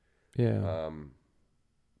established. Yeah.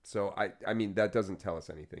 So, I mean, that doesn't tell us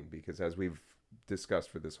anything because as we've discussed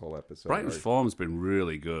for this whole episode... Brighton's form's been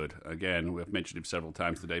really good. Again, we've mentioned him several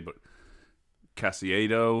times today, but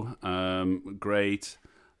Casiado, great.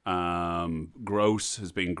 Gross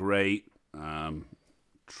has been great.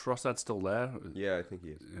 Trossard's still there. Yeah, I think he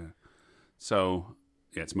is. Yeah. So,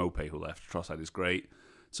 yeah, it's Mopé who left. Trossard is great.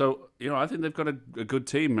 So, I think they've got a good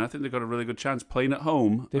team, and I think they've got a really good chance playing at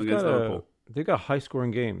home against Liverpool. They've got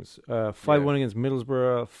high-scoring games. 5-1 against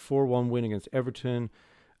Middlesbrough, 4-1 win against Everton,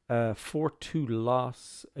 4-2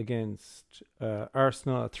 loss against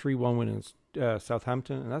Arsenal, a 3-1 win against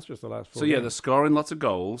Southampton, and that's just the last 4 So, yeah, games. they're scoring lots of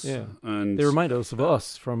goals. Yeah. And They remind us of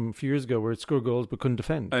us from a few years ago where it scored goals but couldn't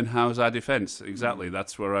defend. And how's our defence? Exactly,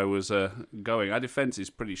 that's where I was going. Our defence is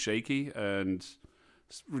pretty shaky, and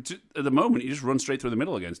at the moment, you just run straight through the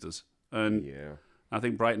middle against us. And Yeah. I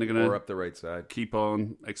think Brighton are Or going up the right side. to keep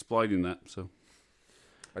on exploiting that. So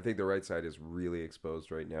I think the right side is really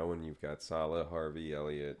exposed right now when you've got Salah, Harvey,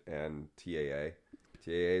 Elliott, and TAA.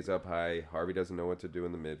 TAA's up high. Harvey doesn't know what to do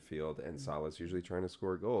in the midfield, and Salah's usually trying to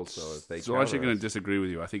score goals. So if they I'm actually counter going us- to disagree with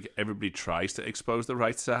you. I think everybody tries to expose the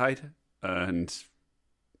right side, and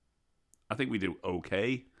I think we do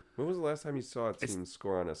okay. When was the last time you saw a team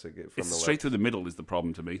score on us from It's the straight left? through the middle is the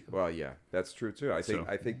problem to me. Well, yeah, that's true too. I So-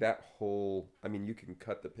 think that whole. I mean, you can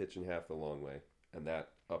cut the pitch in half the long way, and that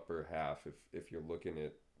upper half, if you're looking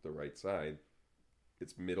at the right side,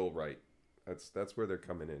 it's middle right. That's where they're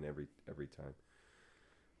coming in every time.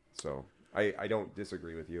 So I don't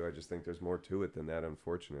disagree with you. I just think there's more to it than that,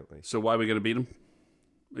 unfortunately. So why are we going to beat them?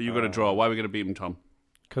 Are you going to draw? Why are we going to beat them, Tom?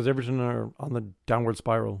 Because Everton are on the downward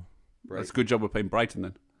spiral. Right? That's a good job we're playing Brighton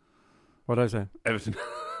then. What did I say? Everton.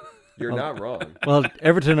 You're not wrong. Well,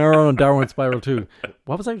 Everton are on a downward spiral too.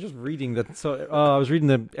 What was I just reading? I was reading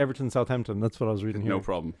the Everton Southampton. That's what I was reading here. No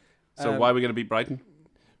problem. So why are we going to beat Brighton?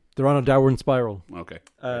 They're on a downward spiral. Okay.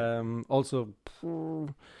 Also,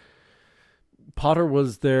 Potter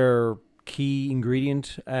was their key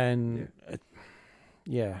ingredient, and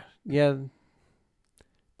yeah, they're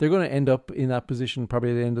going to end up in that position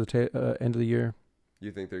probably at the end of the year.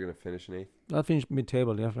 You think they're going to finish in 8th? They'll finish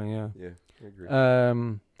mid-table, definitely. Yeah. Yeah, I agree.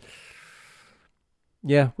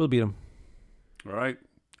 Yeah, we'll beat them. All right.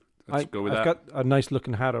 Let's go with I've that. got a nice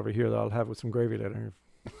looking hat over here that I'll have with some gravy later.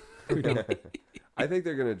 I think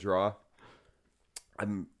they're going to draw.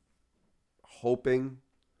 I'm hoping,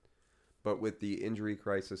 but with the injury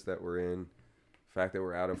crisis that we're in, the fact that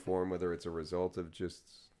we're out of form, whether it's a result of just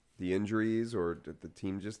the injuries or that the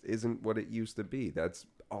team just isn't what it used to be, that's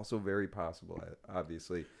also very possible,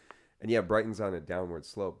 obviously. And yeah, Brighton's on a downward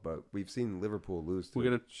slope, but we've seen Liverpool lose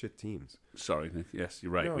to shit teams. Sorry, Nick. Yes,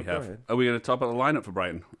 you're right. No, we go have. ahead. Are we going to top out the lineup for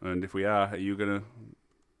Brighton? And if we are you going to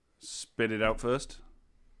spit it out first?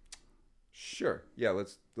 Sure. Yeah,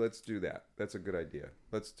 let's do that. That's a good idea.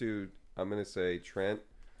 I'm going to say Trent,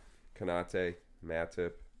 Konate,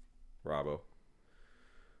 Matip, Robbo.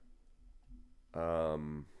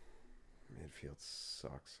 Midfield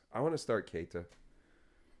sucks. I want to start Keita.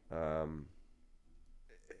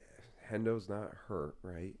 Hendo's not hurt,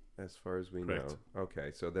 right? As far as we Correct. know.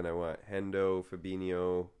 Okay, so then I want Hendo,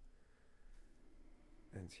 Fabinho,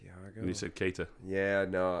 and Thiago. And you said Keita. Yeah,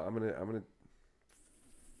 no, I'm gonna.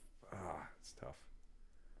 It's tough.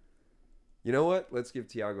 You know what? Let's give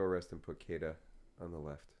Thiago a rest and put Keita on the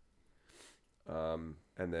left.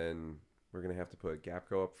 And then we're gonna have to put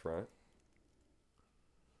Gapco up front,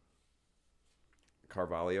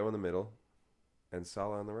 Carvalho in the middle, and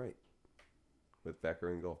Salah on the right, with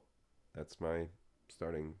Becker in goal. That's my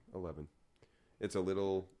starting 11. It's a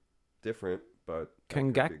little different, but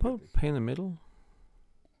Can that could be a good Gakpo thing. play in the middle?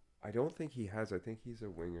 I don't think he has. I think he's a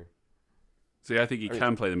winger. See, I think he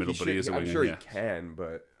can play the middle, but he is a winger. I'm sure yeah. he can,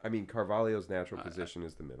 but I mean, Carvalho's natural position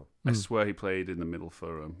is the middle. I swear he played in the middle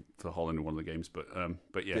for Holland in one of the games, but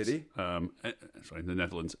yes. Did he? Sorry, the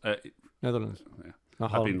Netherlands. Netherlands. Yeah. Not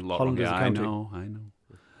I've Holland. been a lot Holland wrong. is a Yeah, country. I know.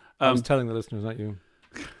 I was telling the listeners, not you.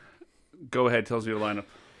 Go ahead, tell us your lineup.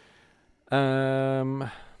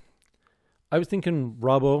 I was thinking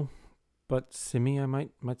Robbo, but Simi I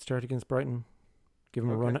might start against Brighton. Give him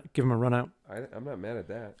a run. Give him a run out. I'm not mad at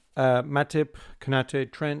that. Matip,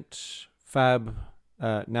 Konate, Trent, Fab,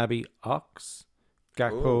 Naby, Ox,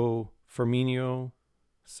 Gakpo, Firmino,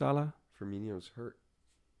 Salah. Firmino's hurt.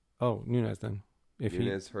 Oh, Nunes then.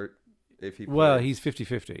 Nunes hurt. If he well, plays. he's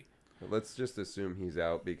 50-50. Let's just assume he's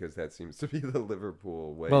out because that seems to be the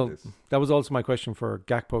Liverpool way. Well, that was also my question for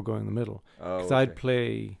Gakpo going in the middle. Because I'd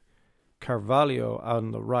play Carvalho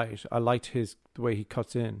on the right. I liked the way he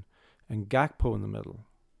cuts in. And Gakpo in the middle.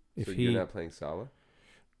 So you're not playing Salah?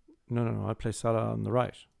 No. I'd play Salah on the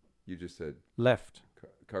right. You just said... Left.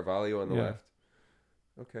 Carvalho on the left?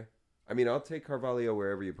 Okay. I mean, I'll take Carvalho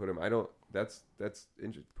wherever you put him. I don't... That's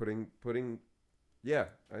putting... Yeah,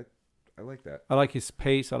 I like that. I like his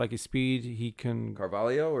pace. I like his speed. He can...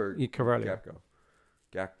 Carvalho or Carvalho.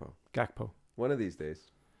 Gakpo. One of these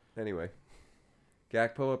days. Anyway.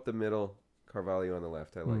 Gakpo up the middle. Carvalho on the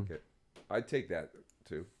left. I like it. I'd take that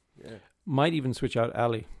too. Yeah. Might even switch out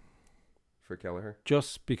Ali. For Kelleher?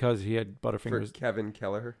 Just because he had Butterfingers. For Kevin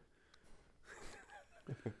Kelleher?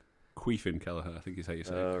 Queefin Kelleher, I think is how you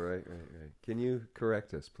say it. Oh, right. Can you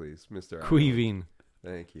correct us, please, Mr. Queeving.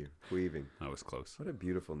 Thank you. Queeving. That was close. What a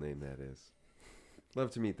beautiful name that is.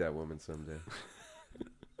 Love to meet that woman someday.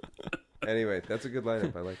 Anyway, that's a good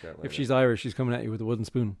lineup. I like that lineup. If she's Irish, she's coming at you with a wooden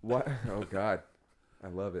spoon. What? Oh, God. I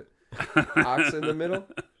love it. Ox in the middle?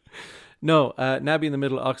 No, Naby in the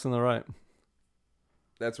middle, Ox on the right.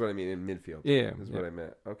 That's what I mean, in midfield. Yeah. Is what I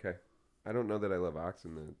meant. Okay. I don't know that I love Ox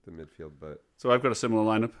in the midfield, but... So I've got a similar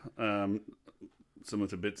lineup. Similar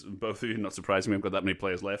to bits of both of you. Not surprising, we haven't got that many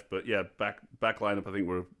players left. But yeah, back lineup I think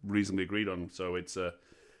we're reasonably agreed on. So it's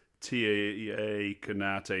T.A.,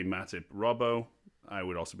 Konate, Matip, Robbo. I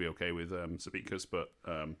would also be okay with Sabikas, but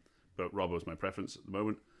Robbo's my preference at the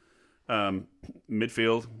moment.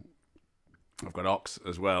 Midfield, I've got Ox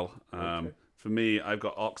as well. For me, I've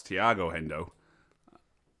got Ox, Thiago, Hendo.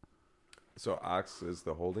 So Ox is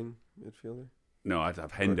the holding midfielder? No, I'd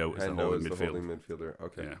have Hendo as the holding midfielder. The holding midfielder.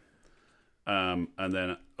 Okay. Yeah. And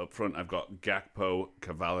then up front, I've got Gakpo,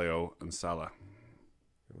 Carvalho, and Salah.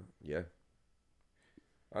 Yeah.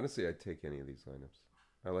 Honestly, I'd take any of these lineups.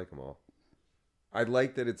 I like them all. I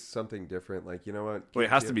like that it's something different. Like, you know what? Well, it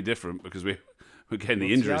has to be different because we're getting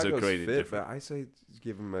the injuries are created different. But I say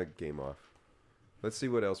give him a game off. Let's see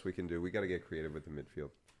what else we can do. We got to get creative with the midfield.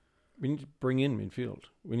 We need to bring in midfield.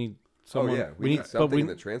 We need someone. Oh, yeah. We need something in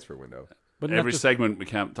the transfer window. But every segment we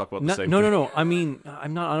can't talk about the same thing. No. I mean,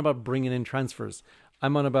 I'm not on about bringing in transfers.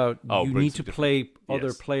 I'm on about you need to play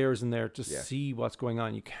other players in there to see what's going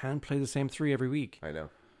on. You can't play the same three every week. I know.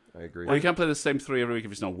 I agree. Well, you can't play the same three every week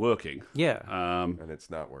if it's not working. Yeah. And it's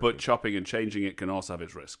not working. But chopping and changing it can also have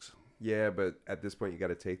its risks. Yeah, but at this point, you got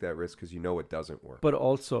to take that risk because you know it doesn't work. But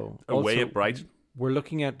also away at Brighton, we're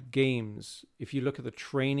looking at games. If you look at the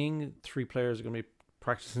training, 3 players are going to be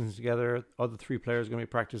practicing together. Other 3 players are going to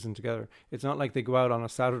be practicing together. It's not like they go out on a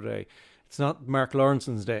Saturday. It's not Mark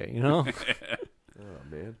Lawrenson's day, you know? Oh,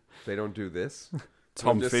 man. They don't do this?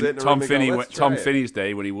 Tom Finney's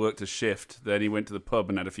day when he worked a shift, then he went to the pub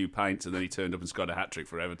and had a few pints, and then he turned up and scored a hat-trick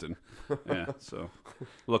for Everton. Yeah, so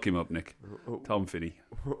look him up, Nick. Tom Finney.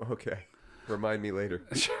 Okay. Remind me later.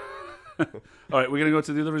 All right, we're going to go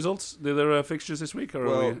to the other results, the other fixtures this week?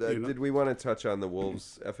 Or did we want to touch on the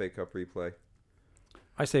Wolves FA Cup replay?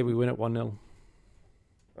 I say we win at 1-0.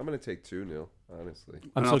 I'm going to take 2-0, honestly.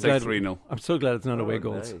 I'll take 3-0. I'm so glad it's not away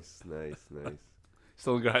goals. Nice.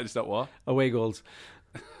 Still glad it's not what? Away goals.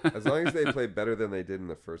 As long as they play better than they did in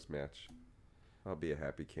the first match, I'll be a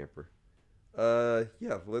happy camper.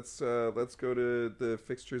 Let's go to the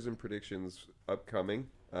fixtures and predictions upcoming.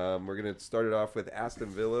 We're going to start it off with Aston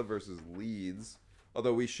Villa versus Leeds.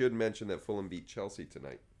 Although we should mention that Fulham beat Chelsea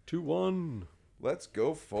tonight. 2-1. Let's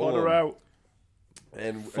go Fulham. Potter out.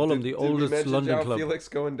 And Fulham, the oldest London club. Felix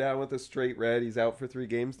going down with a straight red. He's out for 3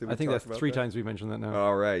 games. I think that's 3 times we mentioned that now.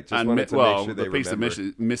 All right. Just wanted to make sure they the piece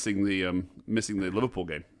remember. of missing the Liverpool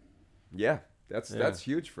game. Yeah, that's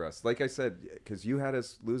huge for us. Like I said, because you had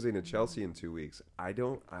us losing to Chelsea in 2 weeks. I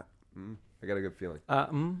got a good feeling.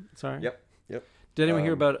 Sorry. Yep. Did anyone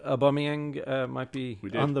hear about Aubameyang might be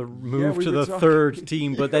on the move to the 3rd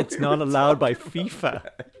team, but that's not allowed by FIFA.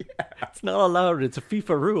 It's not allowed. It's a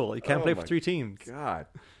FIFA rule. You can't play for 3 teams. God,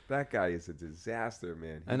 that guy is a disaster,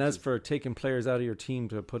 man. And as for taking players out of your team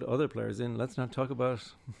to put other players in, let's not talk about...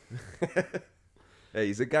 Hey,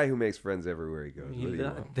 he's a guy who makes friends everywhere he goes.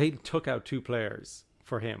 They took out 2 players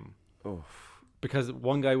for him. Oh. Because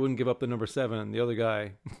one guy wouldn't give up the number 7, and the other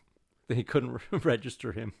guy, they couldn't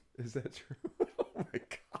register him. Is that true? Oh, my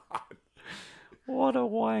God. What a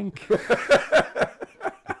wank.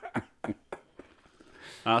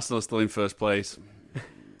 Arsenal's still in first place. I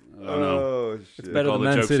don't know. Oh, shit. It's better than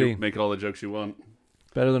Man City. Make all the jokes you want.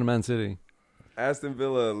 Better than Man City. Aston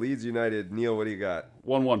Villa, Leeds United. Neil, what do you got?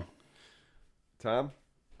 1-1. Tom?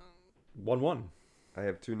 1-1. I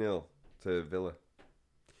have 2-0 to Villa.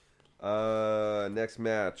 Next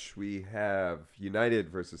match, we have United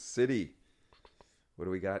versus City. What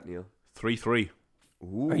do we got, Neil? 3-3.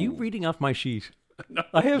 Ooh. Are you reading off my sheet? No.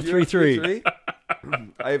 I have You have 3-3.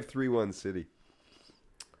 3-3? I have 3-1 City.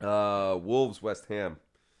 Wolves, West Ham.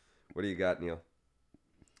 What do you got, Neil?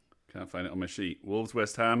 Can't find it on my sheet. Wolves,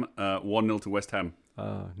 West Ham. 1-0 to West Ham.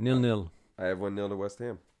 0-0. I have 1-0 to West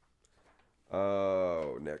Ham.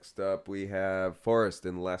 Next up, we have Forest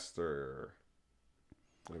and Leicester.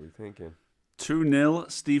 What are we thinking? 2-0.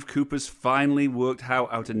 Steve Cooper's finally worked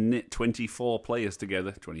out how to knit 24 players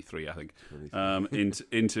together, 23 I think,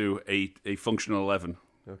 into a functional 11.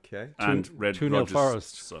 Okay. And Red 2-0 Rodgers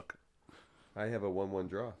Forest. suck. I have a 1-1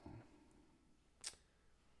 draw.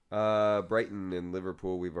 Brighton and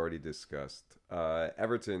Liverpool, we've already discussed.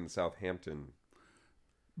 Everton, Southampton.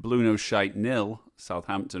 Blue Nose Shite 0.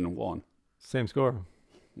 Southampton 1. Same score.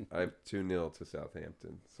 I have 2-0 to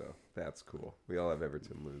Southampton, so that's cool. We all have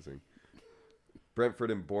Everton losing.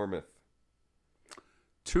 Brentford and Bournemouth.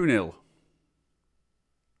 2-0.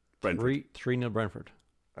 Brentford. 3-0 Brentford.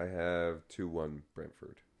 I have 2-1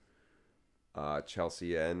 Brentford.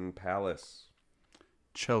 Chelsea and Palace.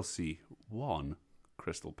 Chelsea 1.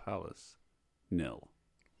 Crystal Palace 0.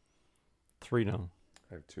 3-0.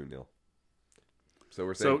 I have 2-0. So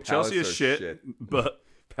we're saying Chelsea is shit, but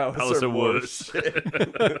Palace are worse. Shit.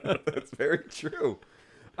 That's very true.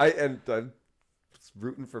 I'm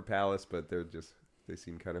rooting for Palace, but they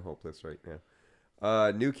seem kind of hopeless right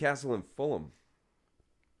now. Newcastle and Fulham.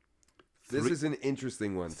 This is an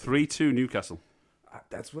interesting one. 3-2 Newcastle.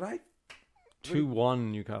 That's what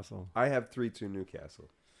 2-1 Newcastle. I have 3-2 Newcastle.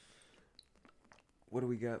 What do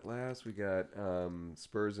we got last? We got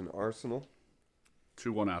Spurs and Arsenal.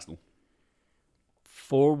 2-1 Arsenal.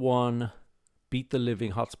 4-1. Beat the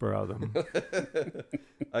living Hotspur out of them.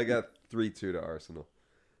 I got 3-2 to Arsenal.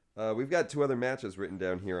 We've got 2 other matches written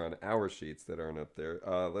down here on our sheets that aren't up there.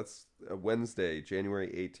 Wednesday, January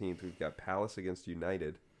 18th, we've got Palace against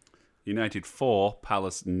United. United 4,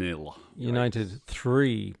 Palace 0. United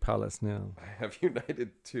 3, Palace 0. I have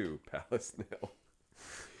United 2, Palace 0.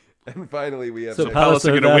 And finally, we have... So Palace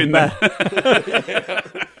are going to win then. Yeah,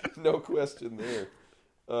 no question there.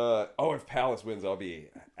 If Palace wins, I'll be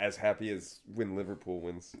as happy as when Liverpool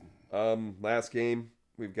wins. Last game,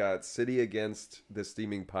 we've got City against the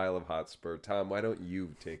steaming pile of Hotspur. Tom, why don't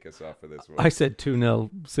you take us off of this one? I said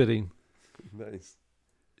 2-0 City. Nice.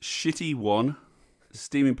 Shitty 1,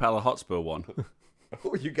 steaming pile of Hotspur 1.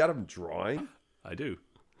 Oh, you got him drawing? I do.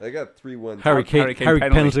 I got 3-1. Harry Kane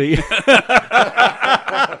penalty.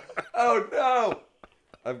 Oh, no!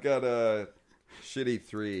 I've got a shitty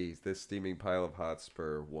 3, this steaming pile of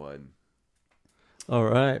Hotspur 1. All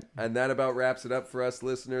right. And that about wraps it up for us,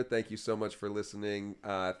 listener. Thank you so much for listening.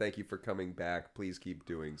 Thank you for coming back. Please keep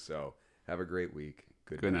doing so. Have a great week.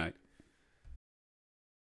 Good night.